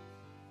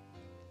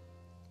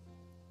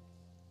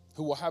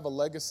 who will have a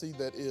legacy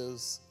that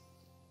is,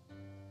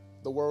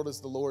 the world is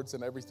the Lord's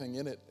and everything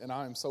in it, and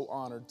I am so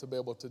honored to be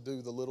able to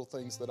do the little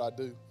things that I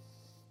do.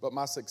 But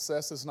my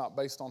success is not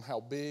based on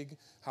how big,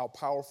 how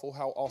powerful,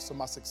 how awesome.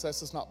 My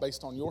success is not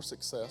based on your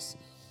success.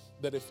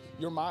 That if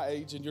you're my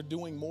age and you're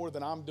doing more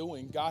than I'm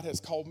doing, God has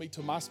called me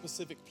to my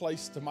specific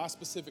place, to my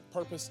specific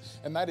purpose,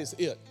 and that is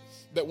it.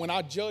 That when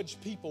I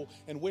judge people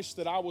and wish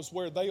that I was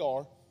where they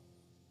are,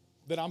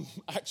 that I'm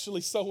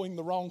actually sowing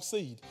the wrong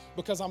seed,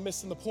 because I'm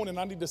missing the point, and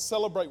I need to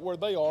celebrate where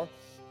they are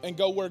and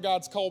go where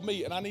God's called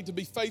me. And I need to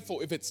be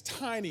faithful if it's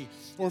tiny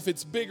or if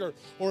it's bigger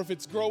or if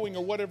it's growing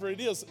or whatever it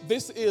is.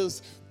 This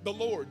is the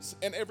Lord's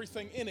and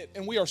everything in it.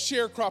 And we are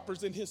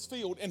sharecroppers in his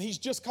field. And he's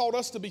just called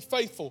us to be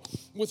faithful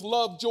with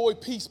love, joy,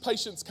 peace,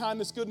 patience,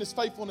 kindness, goodness,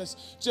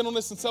 faithfulness,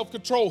 gentleness, and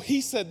self-control.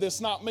 He said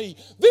this, not me.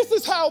 This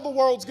is how the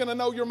world's going to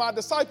know you're my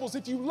disciples,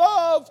 if you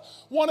love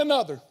one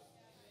another.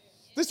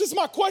 This is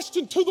my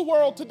question to the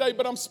world today,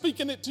 but I'm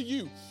speaking it to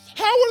you.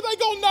 How are they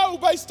going to know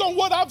based on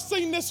what I've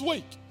seen this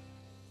week?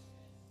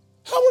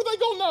 How are they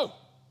going to know?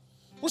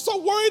 We're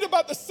so worried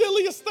about the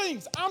silliest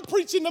things. I'm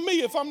preaching to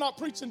me if I'm not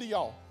preaching to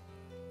y'all.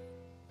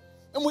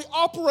 And we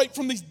operate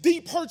from these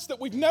deep hurts that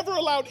we've never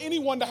allowed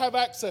anyone to have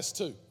access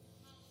to.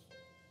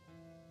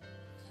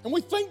 And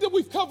we think that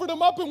we've covered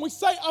them up and we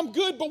say, I'm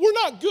good, but we're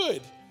not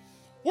good.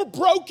 We're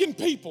broken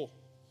people.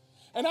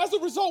 And as a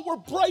result, we're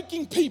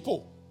breaking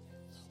people.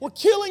 We're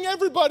killing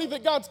everybody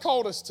that God's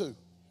called us to.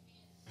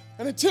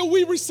 And until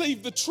we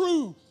receive the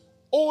true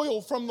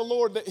oil from the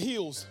Lord that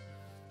heals,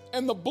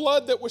 and the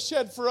blood that was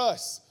shed for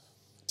us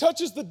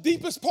touches the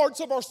deepest parts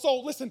of our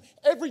soul, listen,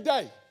 every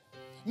day.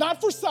 Not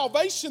for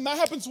salvation, that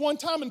happens one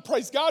time, and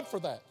praise God for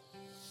that.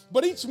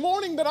 But each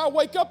morning that I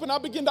wake up and I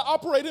begin to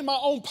operate in my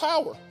own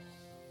power,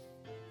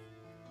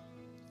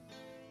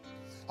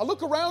 I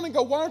look around and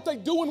go, why aren't they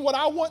doing what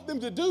I want them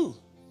to do?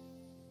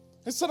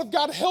 Instead of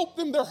God help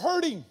them, they're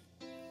hurting.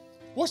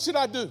 What should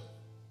I do?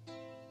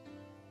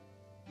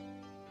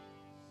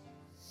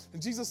 And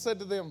Jesus said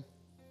to them,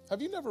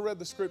 have you never read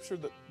the scripture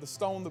that the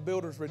stone the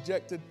builders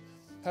rejected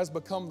has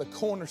become the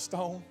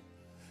cornerstone?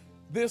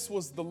 This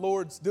was the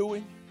Lord's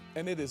doing,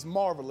 and it is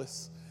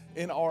marvelous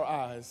in our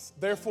eyes.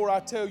 Therefore, I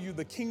tell you,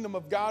 the kingdom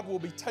of God will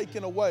be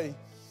taken away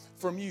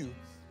from you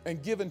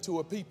and given to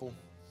a people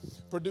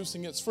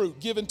producing its fruit,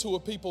 given to a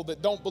people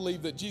that don't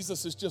believe that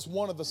Jesus is just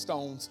one of the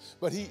stones,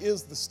 but he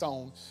is the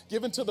stone,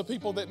 given to the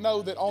people that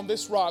know that on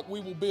this rock we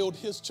will build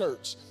his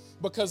church.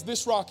 Because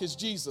this rock is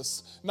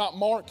Jesus, not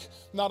Mark,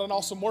 not an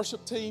awesome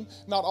worship team,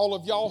 not all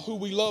of y'all who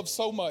we love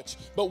so much.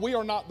 But we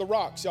are not the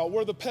rocks, y'all.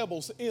 We're the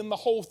pebbles in the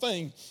whole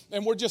thing.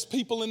 And we're just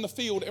people in the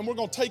field. And we're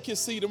going to take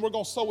his seed and we're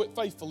going to sow it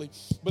faithfully.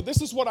 But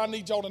this is what I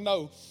need y'all to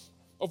know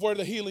of where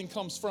the healing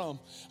comes from.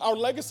 Our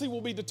legacy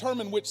will be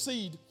determined which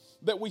seed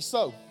that we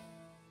sow.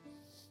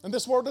 And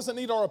this world doesn't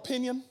need our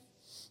opinion.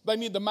 They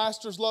need the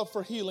master's love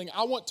for healing.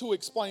 I want to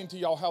explain to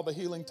y'all how the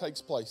healing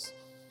takes place.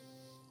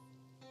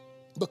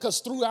 Because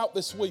throughout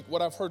this week,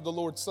 what I've heard the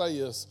Lord say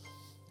is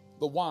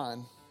the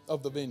wine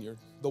of the vineyard,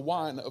 the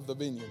wine of the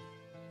vineyard.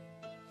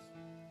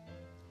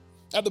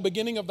 At the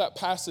beginning of that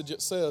passage,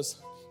 it says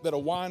that a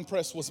wine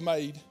press was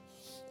made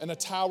and a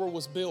tower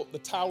was built. The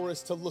tower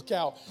is to look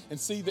out and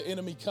see the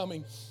enemy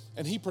coming,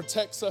 and he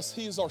protects us.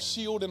 He is our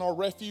shield and our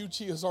refuge.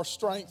 He is our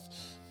strength.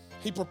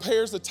 He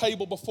prepares a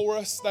table before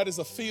us. That is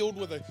a field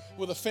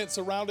with a fence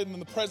around it in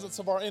the presence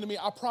of our enemy.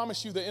 I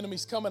promise you the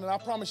enemy's coming, and I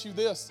promise you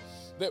this,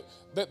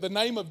 that the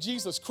name of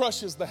Jesus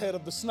crushes the head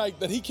of the snake,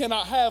 that he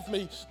cannot have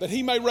me, that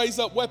he may raise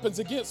up weapons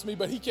against me,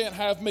 but he can't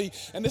have me.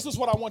 And this is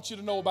what I want you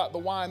to know about the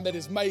wine that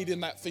is made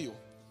in that field.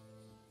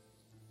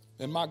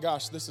 And my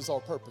gosh, this is our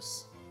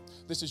purpose.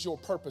 This is your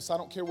purpose. I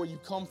don't care where you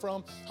come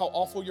from, how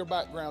awful your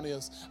background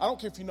is. I don't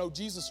care if you know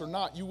Jesus or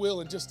not. You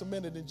will in just a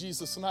minute in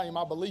Jesus' name.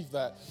 I believe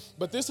that.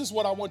 But this is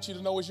what I want you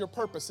to know is your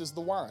purpose is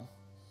the wine.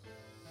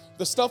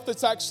 The stuff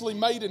that's actually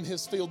made in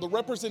his field, the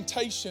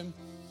representation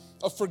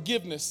of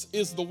forgiveness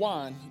is the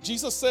wine.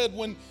 Jesus said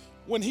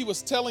when he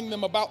was telling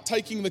them about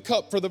taking the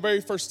cup for the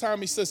very first time,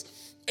 he says,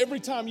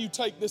 every time you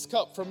take this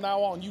cup from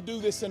now on, you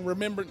do this in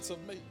remembrance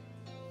of me.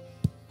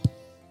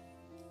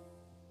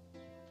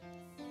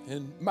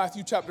 In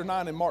Matthew chapter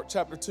 9 and Mark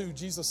chapter 2,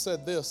 Jesus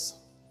said this.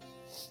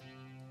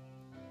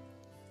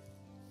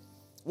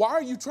 Why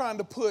are you trying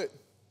to put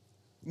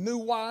new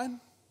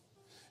wine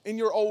in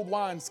your old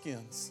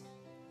wineskins?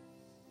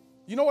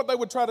 You know what they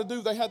would try to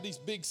do? They had these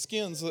big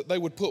skins that they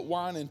would put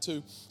wine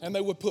into, and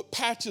they would put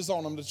patches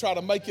on them to try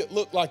to make it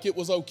look like it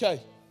was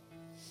okay.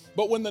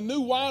 But when the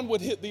new wine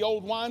would hit the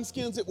old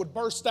wineskins, it would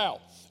burst out,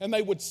 and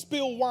they would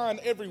spill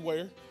wine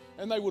everywhere.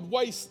 And they would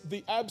waste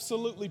the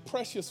absolutely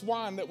precious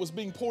wine that was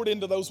being poured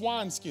into those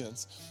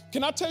wineskins.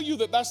 Can I tell you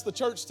that that's the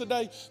church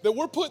today? That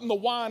we're putting the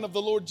wine of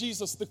the Lord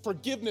Jesus, the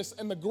forgiveness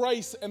and the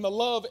grace and the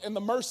love and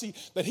the mercy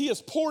that he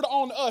has poured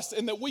on us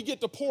and that we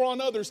get to pour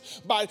on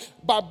others by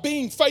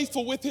being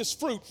faithful with his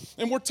fruit.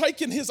 And we're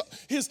taking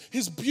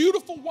his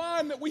beautiful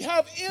wine that we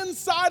have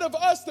inside of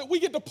us that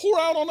we get to pour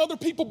out on other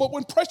people. But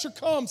when pressure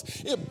comes,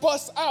 it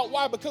busts out.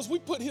 Why? Because we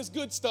put his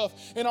good stuff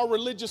in our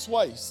religious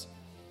ways.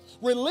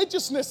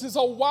 Religiousness is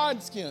old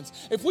wineskins.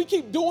 If we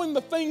keep doing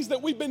the things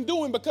that we've been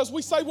doing because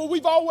we say, well,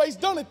 we've always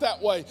done it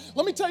that way.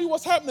 Let me tell you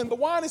what's happening. The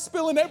wine is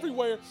spilling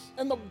everywhere,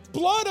 and the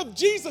blood of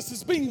Jesus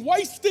is being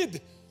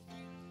wasted.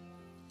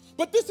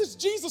 But this is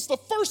Jesus. The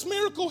first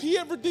miracle he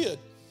ever did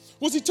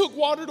was he took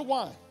water to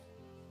wine.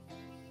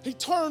 He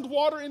turned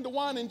water into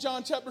wine in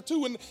John chapter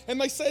 2, and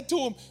they said to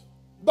him,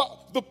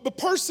 the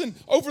person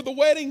over the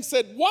wedding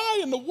said, why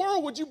in the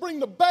world would you bring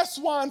the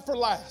best wine for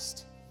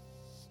last?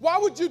 Why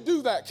would you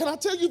do that? Can I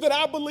tell you that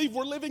I believe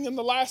we're living in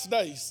the last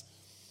days?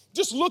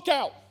 Just look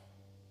out.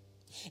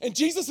 And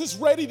Jesus is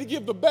ready to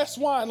give the best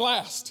wine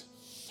last.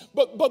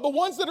 But the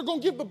ones that are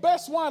going to give the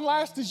best wine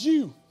last is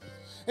you.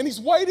 And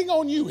he's waiting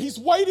on you. He's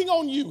waiting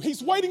on you.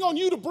 He's waiting on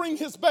you to bring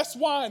his best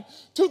wine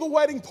to the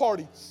wedding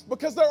party.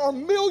 Because there are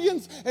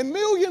millions and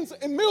millions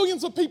and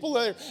millions of people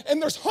there.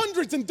 And there's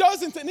hundreds and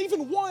dozens and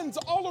even ones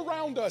all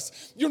around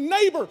us. Your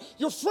neighbor,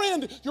 your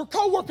friend, your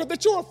coworker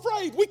that you're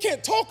afraid we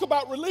can't talk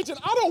about religion.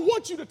 I don't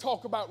want you to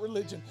talk about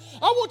religion.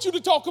 I want you to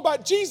talk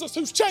about Jesus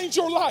who's changed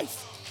your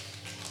life.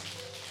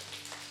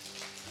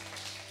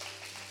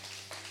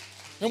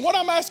 And what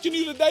I'm asking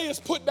you today is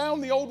put down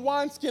the old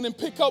wineskin and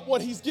pick up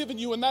what he's given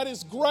you, and that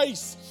is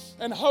grace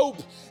and hope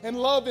and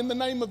love in the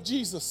name of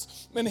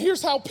Jesus. And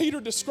here's how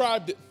Peter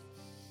described it.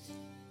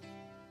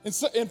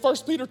 In 1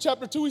 Peter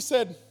chapter 2, he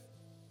said,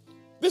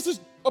 this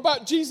is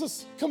about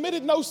Jesus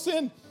committed no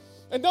sin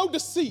and no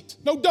deceit,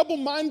 no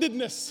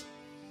double-mindedness,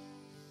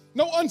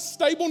 no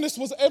unstableness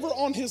was ever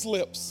on his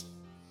lips.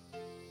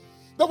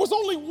 There was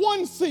only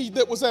one seed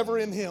that was ever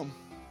in him,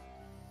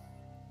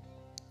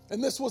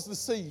 and this was the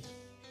seed.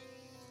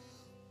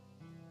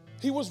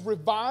 He was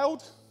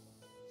reviled,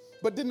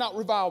 but did not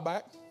revile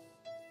back.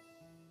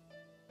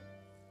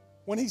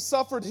 When he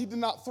suffered, he did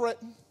not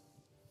threaten,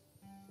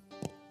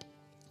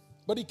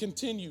 but he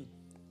continued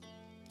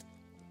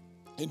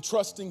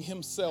entrusting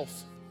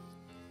himself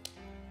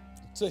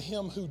to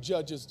him who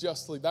judges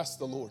justly. That's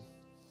the Lord.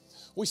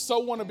 We so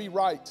want to be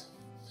right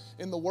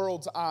in the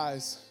world's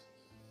eyes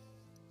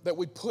that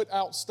we put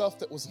out stuff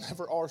that was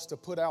never ours to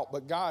put out,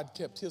 but God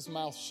kept his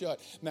mouth shut.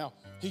 Now,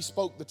 he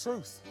spoke the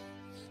truth.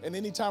 And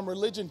anytime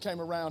religion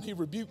came around, he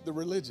rebuked the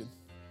religion.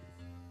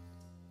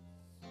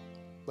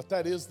 But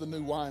that is the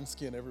new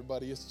wineskin,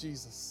 everybody. It's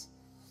Jesus.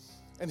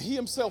 And he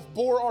himself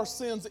bore our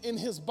sins in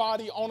his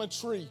body on a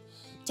tree,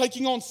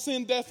 taking on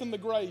sin, death, and the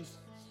grave,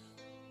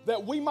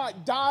 that we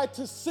might die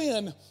to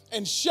sin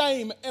and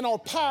shame and our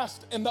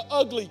past and the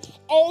ugly,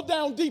 all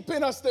down deep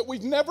in us that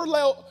we've never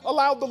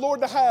allowed the Lord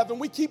to have. And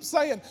we keep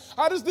saying,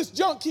 how does this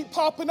junk keep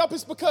popping up?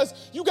 It's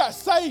because you got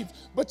saved,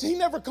 but he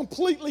never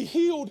completely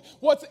healed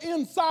what's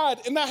inside.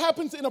 And that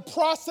happens in a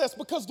process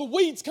because the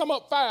weeds come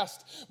up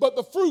fast, but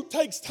the fruit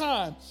takes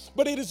time.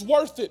 But it is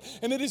worth it,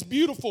 and it is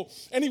beautiful.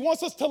 And he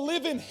wants us to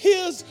live in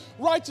his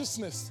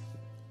righteousness.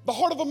 The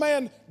heart of a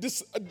man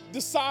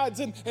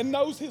decides and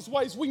knows his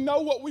ways. We know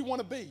what we want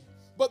to be.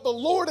 But the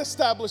Lord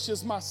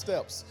establishes my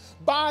steps.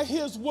 By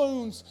his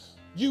wounds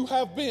you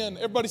have been,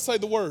 everybody say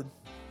the word,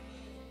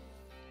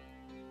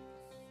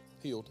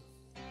 healed.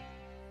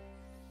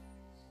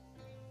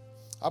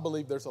 I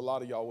believe there's a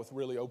lot of y'all with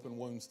really open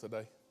wounds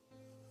today.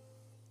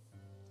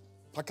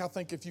 Like, I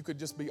think if you could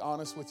just be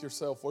honest with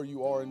yourself where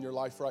you are in your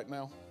life right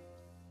now,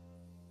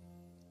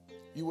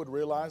 you would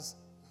realize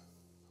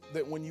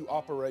that when you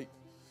operate,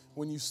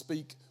 when you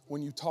speak,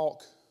 when you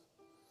talk,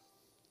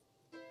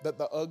 that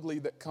the ugly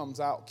that comes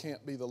out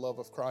can't be the love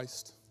of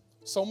Christ.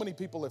 So many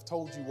people have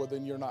told you, well,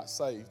 then you're not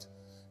saved.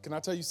 Can I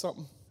tell you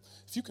something?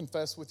 If you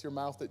confess with your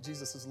mouth that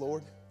Jesus is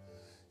Lord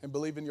and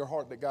believe in your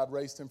heart that God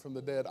raised him from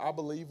the dead, I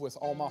believe with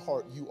all my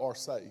heart you are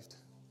saved.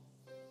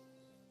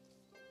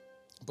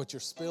 But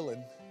you're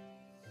spilling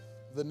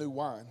the new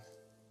wine,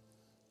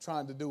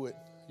 trying to do it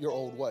your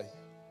old way.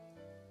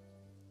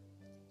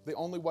 The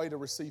only way to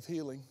receive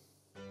healing,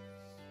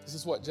 this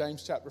is what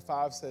James chapter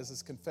 5 says,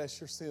 is confess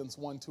your sins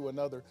one to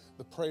another.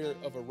 The prayer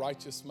of a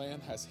righteous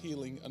man has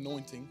healing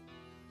anointing.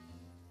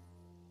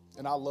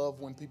 And I love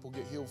when people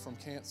get healed from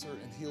cancer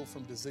and healed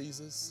from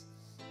diseases.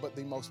 But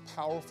the most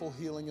powerful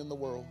healing in the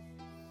world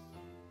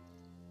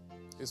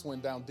is when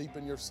down deep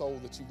in your soul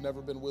that you've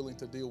never been willing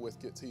to deal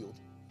with gets healed.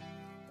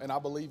 And I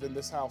believe in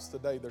this house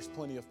today, there's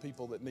plenty of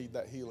people that need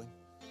that healing.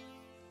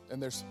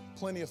 And there's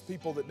plenty of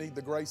people that need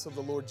the grace of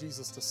the Lord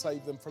Jesus to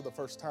save them for the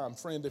first time.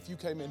 Friend, if you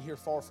came in here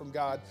far from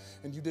God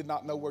and you did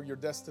not know where your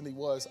destiny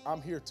was,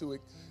 I'm here to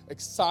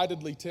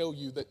excitedly tell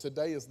you that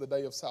today is the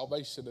day of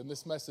salvation, and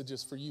this message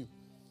is for you.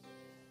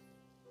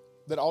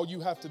 That all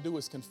you have to do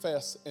is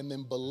confess and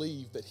then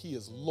believe that he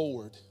is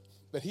Lord,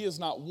 that he is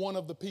not one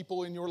of the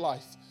people in your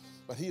life,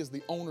 but he is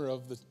the owner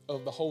of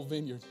the whole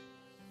vineyard.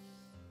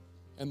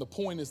 And the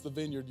point is the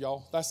vineyard,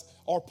 y'all. That's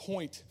our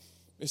point,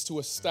 is to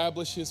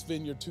establish his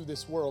vineyard to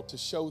this world, to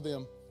show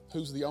them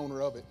who's the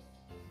owner of it.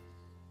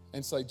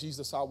 And say,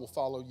 Jesus, I will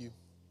follow you.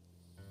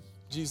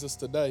 Jesus,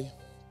 today,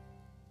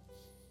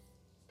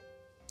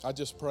 I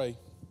just pray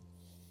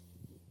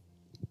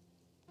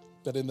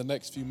that in the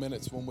next few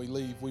minutes when we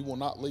leave, we will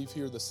not leave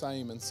here the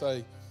same and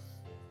say,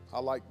 I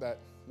like that.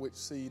 Which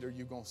seed are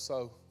you going to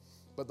sow?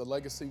 But the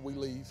legacy we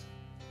leave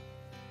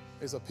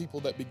is a people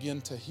that begin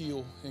to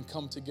heal and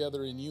come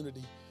together in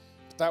unity.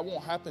 But that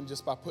won't happen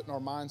just by putting our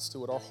minds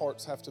to it. Our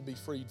hearts have to be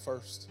freed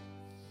first.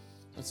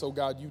 And so,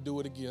 God, you do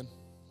it again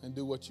and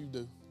do what you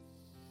do.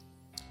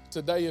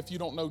 Today, if you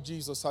don't know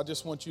Jesus, I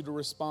just want you to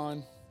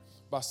respond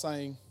by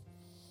saying,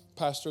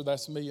 Pastor,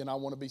 that's me, and I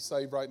want to be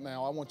saved right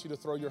now. I want you to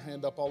throw your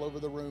hand up all over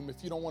the room.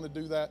 If you don't want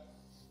to do that,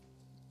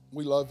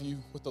 we love you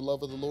with the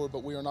love of the Lord,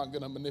 but we are not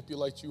going to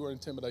manipulate you or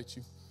intimidate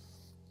you.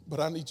 But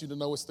I need you to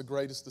know it's the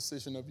greatest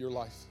decision of your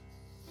life,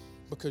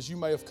 because you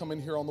may have come in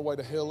here on the way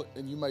to hell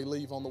and you may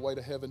leave on the way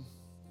to heaven.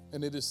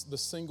 And it is the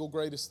single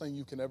greatest thing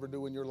you can ever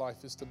do in your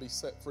life is to be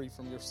set free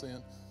from your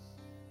sin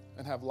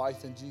and have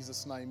life in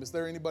Jesus' name. Is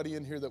there anybody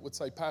in here that would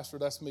say, Pastor,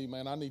 that's me,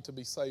 man. I need to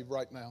be saved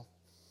right now.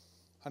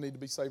 I need to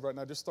be saved right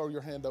now. Just throw your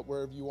hand up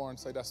wherever you are and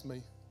say, that's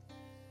me.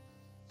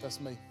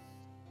 That's me.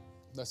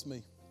 That's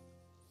me.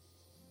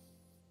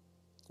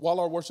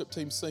 While our worship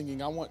team's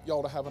singing, I want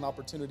y'all to have an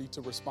opportunity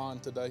to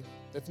respond today.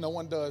 If no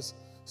one does,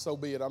 so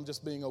be it. I'm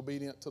just being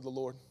obedient to the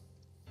Lord.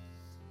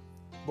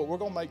 But we're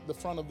going to make the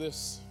front of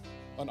this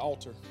an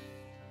altar.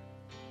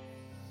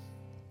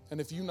 And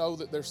if you know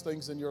that there's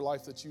things in your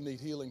life that you need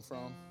healing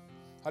from,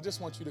 I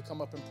just want you to come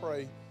up and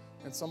pray.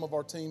 And some of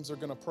our teams are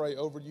going to pray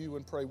over you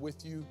and pray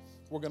with you.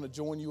 We're going to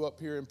join you up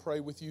here and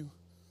pray with you.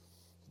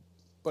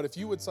 But if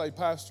you would say,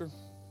 Pastor,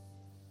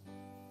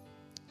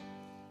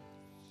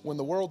 when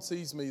the world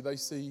sees me, they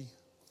see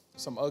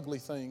some ugly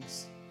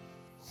things.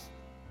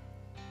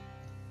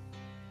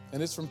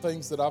 And it's from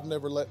things that I've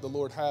never let the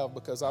Lord have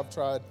because I've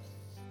tried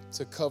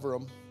to cover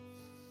them.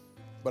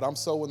 But I'm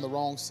sowing the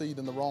wrong seed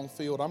in the wrong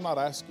field. I'm not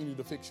asking you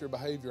to fix your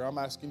behavior. I'm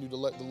asking you to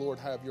let the Lord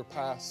have your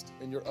past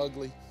and your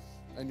ugly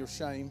and your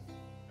shame.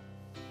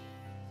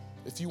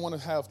 If you want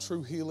to have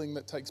true healing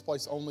that takes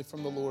place only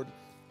from the Lord,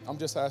 I'm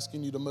just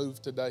asking you to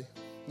move today.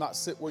 Not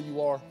sit where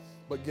you are,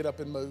 but get up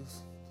and move.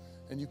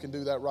 And you can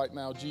do that right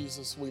now.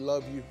 Jesus, we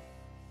love you.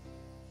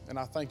 And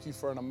I thank you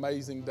for an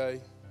amazing day.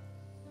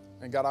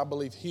 And God, I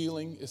believe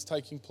healing is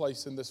taking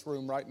place in this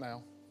room right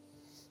now.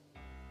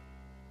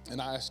 And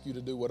I ask you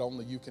to do what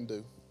only you can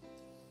do.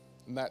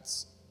 And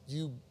that's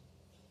you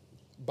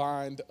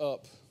bind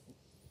up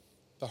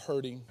the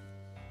hurting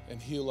and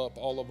heal up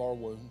all of our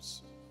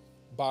wounds.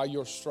 By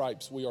your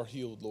stripes we are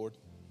healed, Lord.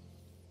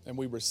 And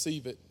we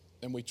receive it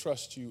and we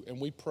trust you and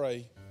we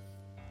pray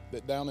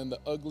that down in the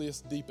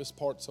ugliest, deepest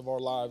parts of our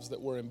lives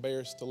that we're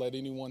embarrassed to let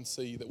anyone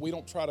see, that we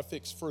don't try to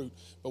fix fruit,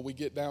 but we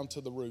get down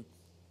to the root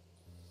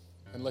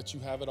and let you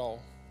have it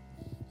all.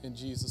 In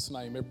Jesus'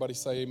 name, everybody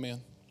say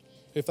amen.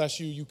 If that's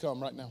you, you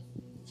come right now.